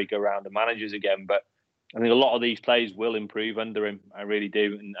with an merry-go-round of managers again, but I think a lot of these players will improve under him. I really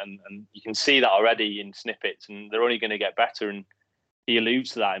do, and you can see that already in snippets, and they're only going to get better. And he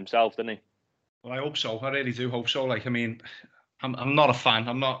alludes to that himself, doesn't he? Well, I hope so. I really do hope so. I'm not a fan.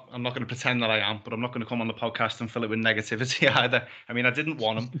 I'm not going to pretend that I am, but I'm not going to come on the podcast and fill it with negativity either. I didn't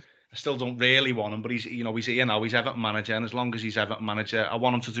want him. I still don't really want him, but he's here now. He's Everton manager, and as long as he's Everton manager, I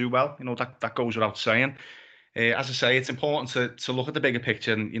want him to do well. That goes without saying. As I say, it's important to look at the bigger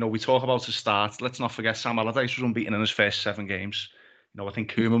picture. And we talk about the start. Let's not forget Sam Allardyce was unbeaten in his first 7 games. I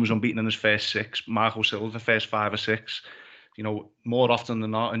think Koeman was unbeaten in his first 6. Marco Silva first 5 or 6. More often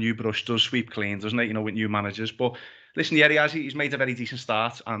than not, a new brush does sweep clean, doesn't it? With new managers. But listen, yeah, he's made a very decent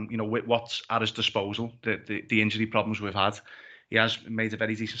start, and with what's at his disposal, the injury problems we've had, he has made a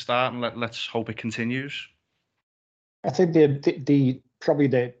very decent start, and let's hope it continues. I think the probably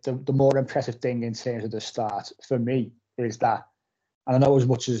the more impressive thing in terms of the start for me is that, and I know as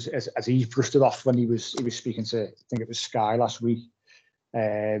much as he brushed it off when he was speaking to, I think it was Sky last week.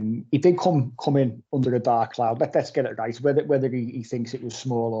 He did come in under a dark cloud. Let's get it right. Whether he thinks it was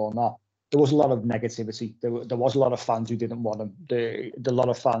small or not, there was a lot of negativity. There was a lot of fans who didn't want him. A lot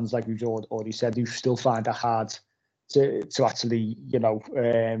of fans, like we've already said, who still find it hard to actually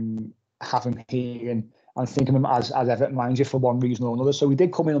have him here and think of him as Everton manager for one reason or another. So he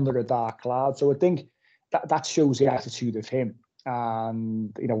did come in under a dark cloud. So I think that shows the attitude of him,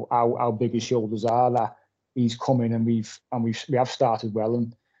 and how big his shoulders are, that he's coming, and we have started well,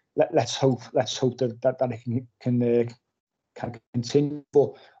 and let's hope that it can continue.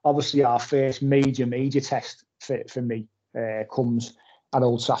 But obviously our first major test for me comes at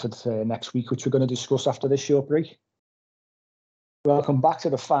Old Trafford next week, which we're going to discuss after this short break. Welcome back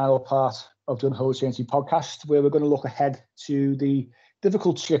to the final part of the Unholy Trinity podcast, where we're going to look ahead to the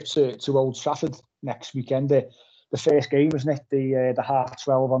difficult trip to Old Trafford next weekend. The first game, isn't it? The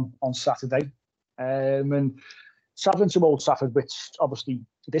 12:30 on Saturday. And travelling to Old Trafford, which obviously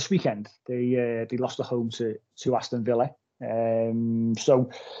this weekend they lost at home to Aston Villa.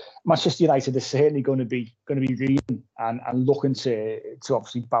 So Manchester United is certainly going to be reading and looking to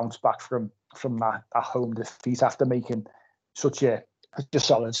obviously bounce back from that home defeat after making such a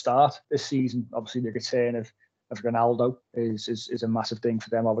solid start this season. Obviously, the return of Ronaldo is a massive thing for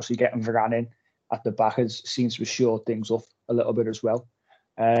them. Obviously, getting Varane in at the back seems to have shored things up a little bit as well.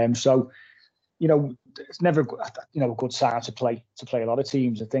 So, it's never a good sign to play a lot of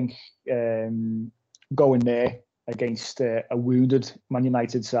teams. I think going there against a wounded Man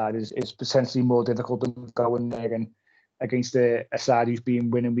United side is potentially more difficult than going there and against a side who's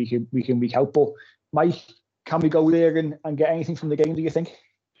been winning week in, week out. But Mike, can we go there and get anything from the game, do you think?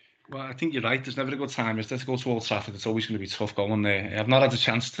 Well, I think you're right. There's never a good time, is there, to go to Old Trafford? It's always going to be tough going there. I've not had a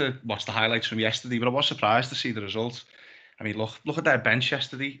chance to watch the highlights from yesterday, but I was surprised to see the result. I mean, look at their bench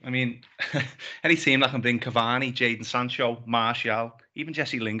yesterday. I mean, any team that can bring Cavani, Jadon Sancho, Martial, even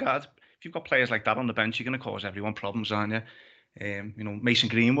Jesse Lingard, if you've got players like that on the bench, you're going to cause everyone problems, aren't you? Mason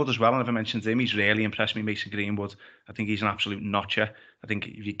Greenwood as well. I never mentioned him. He's really impressed me, Mason Greenwood. I think he's an absolute notcher. I think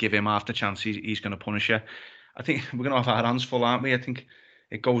if you give him half the chance, he's going to punish you. I think we're going to have our hands full, aren't we? I think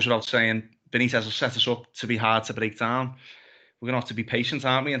it goes without saying, Benitez will set us up to be hard to break down. We're going to have to be patient,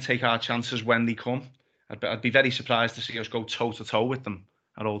 aren't we, and take our chances when they come. I'd be very surprised to see us go toe-to-toe with them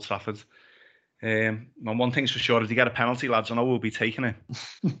at Old Trafford. And one thing's for sure, if they get a penalty, lads, I know we'll be taking it.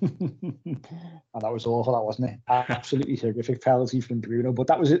 And that was awful, that wasn't it? Absolutely horrific penalty from Bruno. But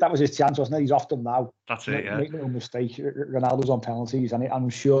that was it. That was his chance, wasn't it? He's off them now. That's it, yeah. Make no mistake. Ronaldo's on penalties, and I'm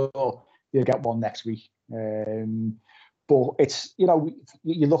sure he'll get one next week. But it's, you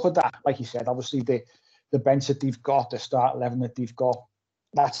look at that, like you said, obviously the bench that they've got, the start 11 that they've got,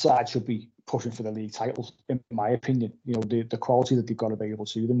 that side should be pushing for the league titles, in my opinion. The quality that they've got available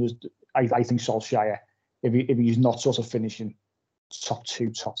to them. I think Solskjaer, if he's not sort of finishing top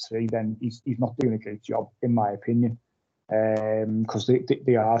 2, top 3, then he's not doing a great job, in my opinion, because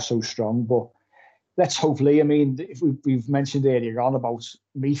they are so strong. But let's hopefully, I mean, if we've mentioned earlier on about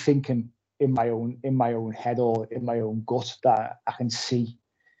me thinking in my own head or in my own gut that I can see,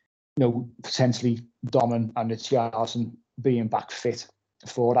 potentially Domen and Richarlison being back fit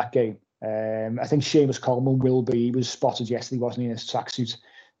for that game. I think Seamus Coleman will be. He was spotted yesterday, wasn't he, in his tracksuit?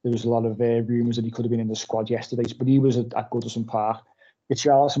 There was a lot of rumours that he could have been in the squad yesterday, but he was at Goodison Park.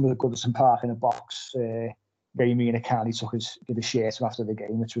 Richarlison was at Goodison Park in a box. Rami in a can, he took his shirt after the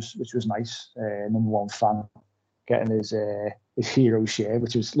game, which was nice. Number one fan getting his hero share,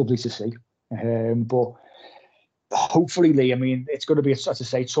 which was lovely to see. But hopefully, Lee, I mean, it's going to be, as I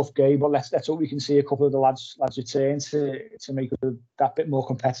say, tough game. But let's hope we can see a couple of the lads return to make it that bit more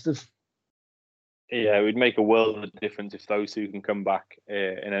competitive. Yeah, it would make a world of difference if those two can come back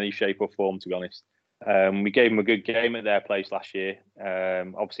in any shape or form, to be honest. We gave them a good game at their place last year.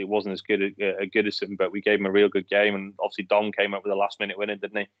 Obviously, it wasn't as good as Goodison, but we gave them a real good game. And obviously, Dom came up with a last-minute winner,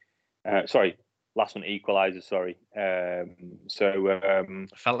 didn't he? Last-minute equaliser, sorry.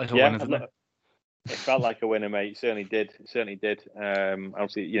 Felt like a winner, didn't it? It felt like a winner, mate. It certainly did.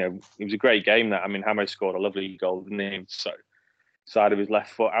 Obviously, it was a great game. That, I mean, James scored a lovely goal, didn't he? So, outside of his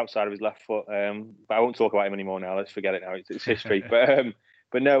left foot. But I won't talk about him anymore now. Let's forget it now. It's history.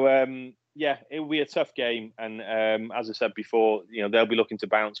 But no, yeah, it will be a tough game. And as I said before, they'll be looking to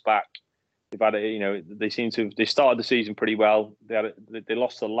bounce back. They've had they started the season pretty well. They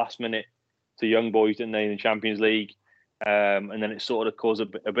lost the last minute to Young Boys, didn't they, in the Champions League? And then it sort of caused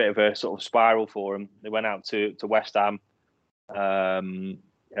a bit of a sort of spiral for them. They went out to West Ham in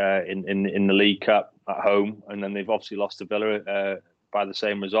the League Cup at home, and then they've obviously lost to Villa by the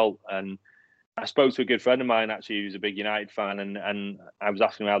same result. And I spoke to a good friend of mine, actually, who's a big United fan, and I was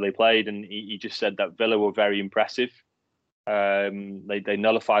asking him how they played, and he just said that Villa were very impressive. They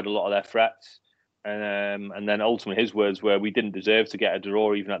nullified a lot of their threats. And then ultimately his words were, we didn't deserve to get a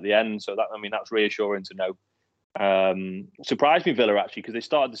draw even at the end. So that's reassuring to know. Surprised me, Villa, actually, because they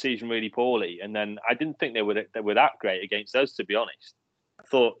started the season really poorly, and then I didn't think they were that great against us, to be honest. I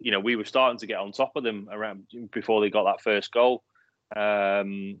thought we were starting to get on top of them around before they got that first goal,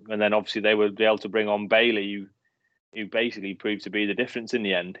 and then obviously they were able to bring on Bailey, who basically proved to be the difference in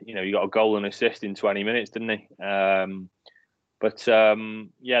the end. He got a goal and assist in 20 minutes, didn't he? But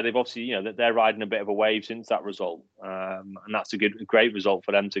they've obviously, they're riding a bit of a wave since that result, and that's a great result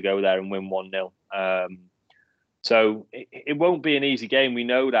for them to go there and win 1-0. So it won't be an easy game. We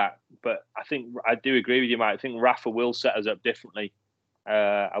know that, but I do agree with you, Mike. I think Rafa will set us up differently.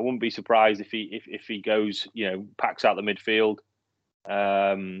 I wouldn't be surprised if he goes, packs out the midfield,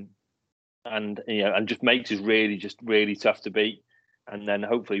 and just makes us really tough to beat. And then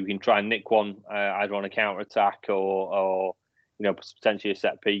hopefully we can try and nick one either on a counter attack or potentially a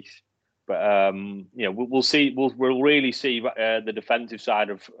set piece. But we'll see. We'll really see the defensive side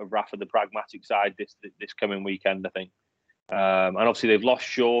of Rafa, the pragmatic side, this coming weekend, I think. And obviously they've lost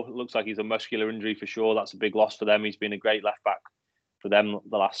Shaw. It looks like he's a muscular injury for Shaw. That's a big loss for them. He's been a great left back for them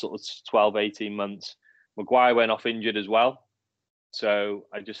the last sort of 12, 18 months. Maguire went off injured as well. So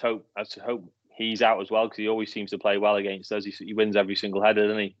I hope he's out as well, because he always seems to play well against us. He wins every single header,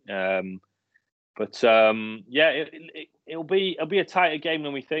 doesn't he? It'll be a tighter game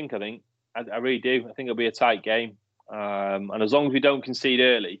than we think, I think. I really do. I think it'll be a tight game. And as long as we don't concede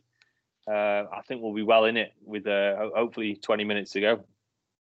early, I think we'll be well in it with hopefully 20 minutes to go.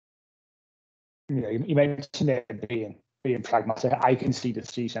 Yeah, you mentioned it being pragmatic. I can see the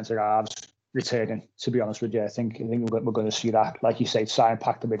three centre halves returning, to be honest with you. I think we're going to see that. Like you say, try and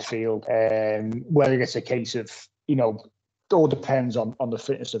pack the midfield. Whether it's a case of, it all depends on the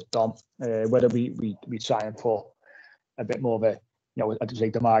fitness of Dom. Whether we try and put a bit more of a, I'd say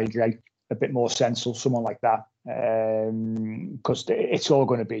Damari Gray, a bit more sensible, someone like that. Because it's all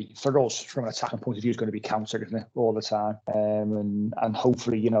going to be, for us, from an attacking point of view, it's going to be counter, isn't it, all the time. And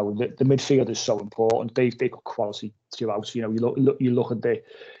hopefully, the midfield is so important. They've got quality throughout. You look at the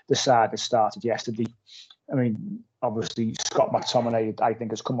side that started yesterday. I mean, obviously Scott McTominay, I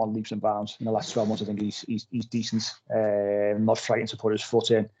think, has come on leaps and bounds in the last 12 months. I think he's decent, not frightened to put his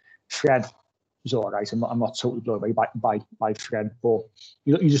foot in. Fred is all right. I'm not totally blown away by Fred, but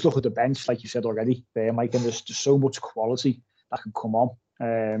you just look at the bench, like you said already there, Mike, and there's so much quality that can come on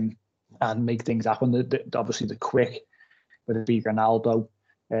and make things happen. Obviously the quick, whether it be Ronaldo,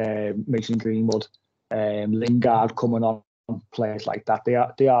 Mason Greenwood, Lingard coming on, players like that, they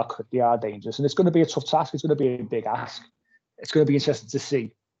are dangerous, and it's going to be a tough task. It's going to be a big ask. It's going to be interesting to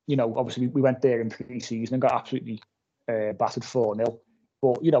see. Obviously we went there in pre-season and got absolutely battered 4-0.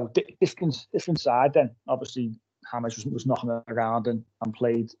 But different side. Then obviously Hammers was knocking around and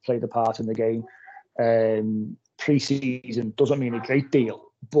played a part in the game. Pre-season doesn't mean a great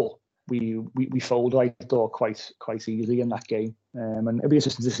deal, but we folded, I thought, quite easily in that game. And it'll be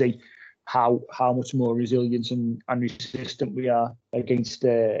interesting to see how much more resilient and resistant we are against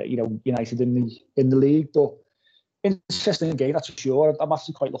United in the league. But interesting game, that's for sure. I'm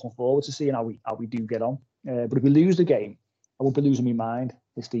actually quite looking forward to seeing how we do get on. But if we lose the game, I won't be losing my mind.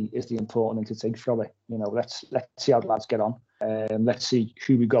 Is the important thing to take from it. Let's see how the lads get on. Let's see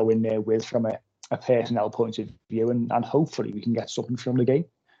who we go in there with from a personnel point of view, and hopefully we can get something from the game.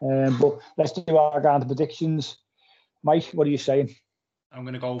 But let's do our round of predictions. Mike, what are you saying? I'm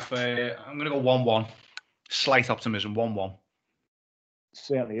going to go 1-1. Slight optimism, 1-1.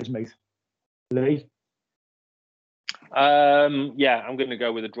 Certainly is, mate. Lee? I'm going to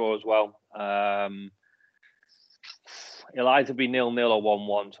go with a draw as well. It'll either be 0-0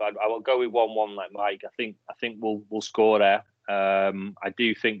 or 1-1. So I will go with 1-1 like Mike. I think we'll score there. I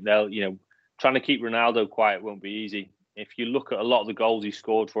do think they'll, trying to keep Ronaldo quiet won't be easy. If you look at a lot of the goals he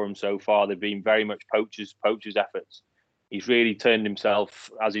scored for him so far, they've been very much poachers' efforts. He's really turned himself,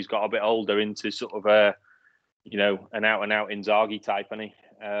 as he's got a bit older, into sort of an out-and-out Inzaghi type, isn't he?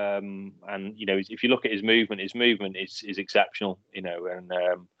 And if you look at his movement is exceptional. And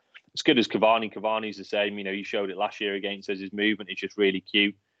as good as Cavani. Cavani's the same. He showed it last year against us. His movement is just really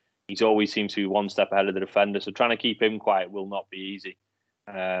cute. He's always seems to be one step ahead of the defender. So trying to keep him quiet will not be easy.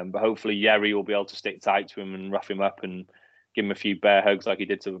 But hopefully Yerry will be able to stick tight to him and rough him up and give him a few bear hugs like he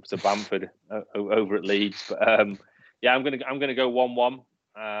did to Bamford over at Leeds. But I'm gonna go 1-1.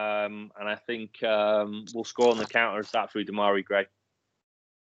 And I think we'll score on the counter attack through Damari Gray.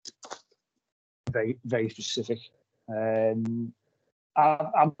 Very, very specific. I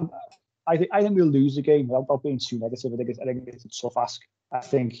think we'll lose the game without being too negative. I think it's a tough ask. I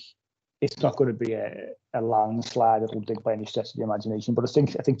think it's not going to be a landslide, I don't think, by any stretch of the imagination. But I think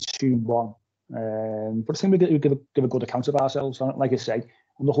 2-1. But I think we give a good account of ourselves. And like I say,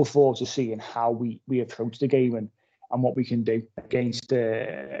 I'm looking forward to seeing how we approach the game and what we can do against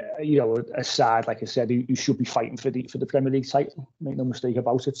a side, like I said, who should be fighting for the Premier League title. Make no mistake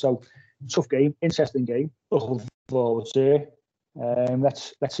about it. So tough game, interesting game. Looking forward to it.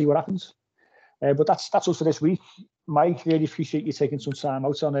 Let's see what happens. But that's us for this week. Mike, really appreciate you taking some time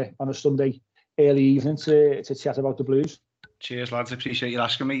out on a Sunday early evening to chat about the Blues. Cheers, lads. I appreciate you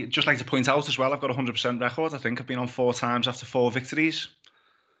asking me. Just like to point out as well, I've got a 100% record. I think I've been on 4 times after 4 victories.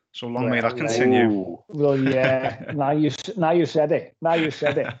 So long may that continue. Well, yeah. now you said it. No,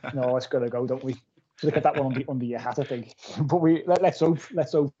 it's got to go, don't we? Look at that one under your hat, I think. But let's hope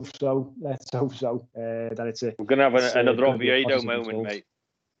so. That it's we're gonna have another Oviedo moment, mate.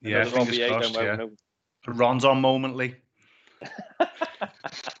 Yeah, fingers crossed. Yeah. Rondon momently.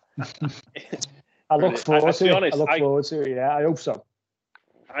 I look forward to it. Yeah, I hope so.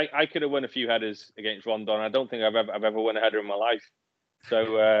 I could have won a few headers against Rondon. I don't think I've ever won a header in my life.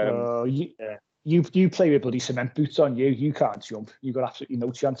 So you play with bloody cement boots on. You can't jump. You've got absolutely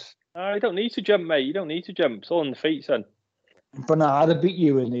no chance. I don't need to jump, mate. You don't need to jump. It's all on the feet, son. But no, I'd have beat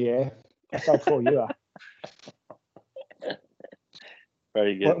you in the air. That's how poor you are.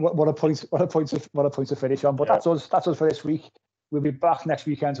 Very good. What a point to finish on. But that's us for this week. We'll be back next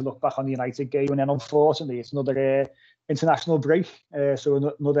weekend to look back on the United game, and then unfortunately it's another international break.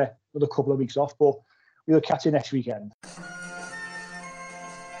 So another couple of weeks off. But we'll catch you next weekend.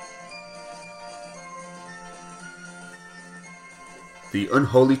 The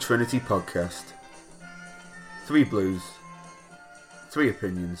Unholy Trinity Podcast. 3 Blues, 3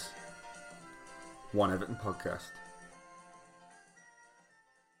 Opinions, 1 Everton Podcast.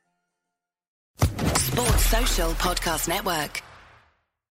 Sports Social Podcast Network.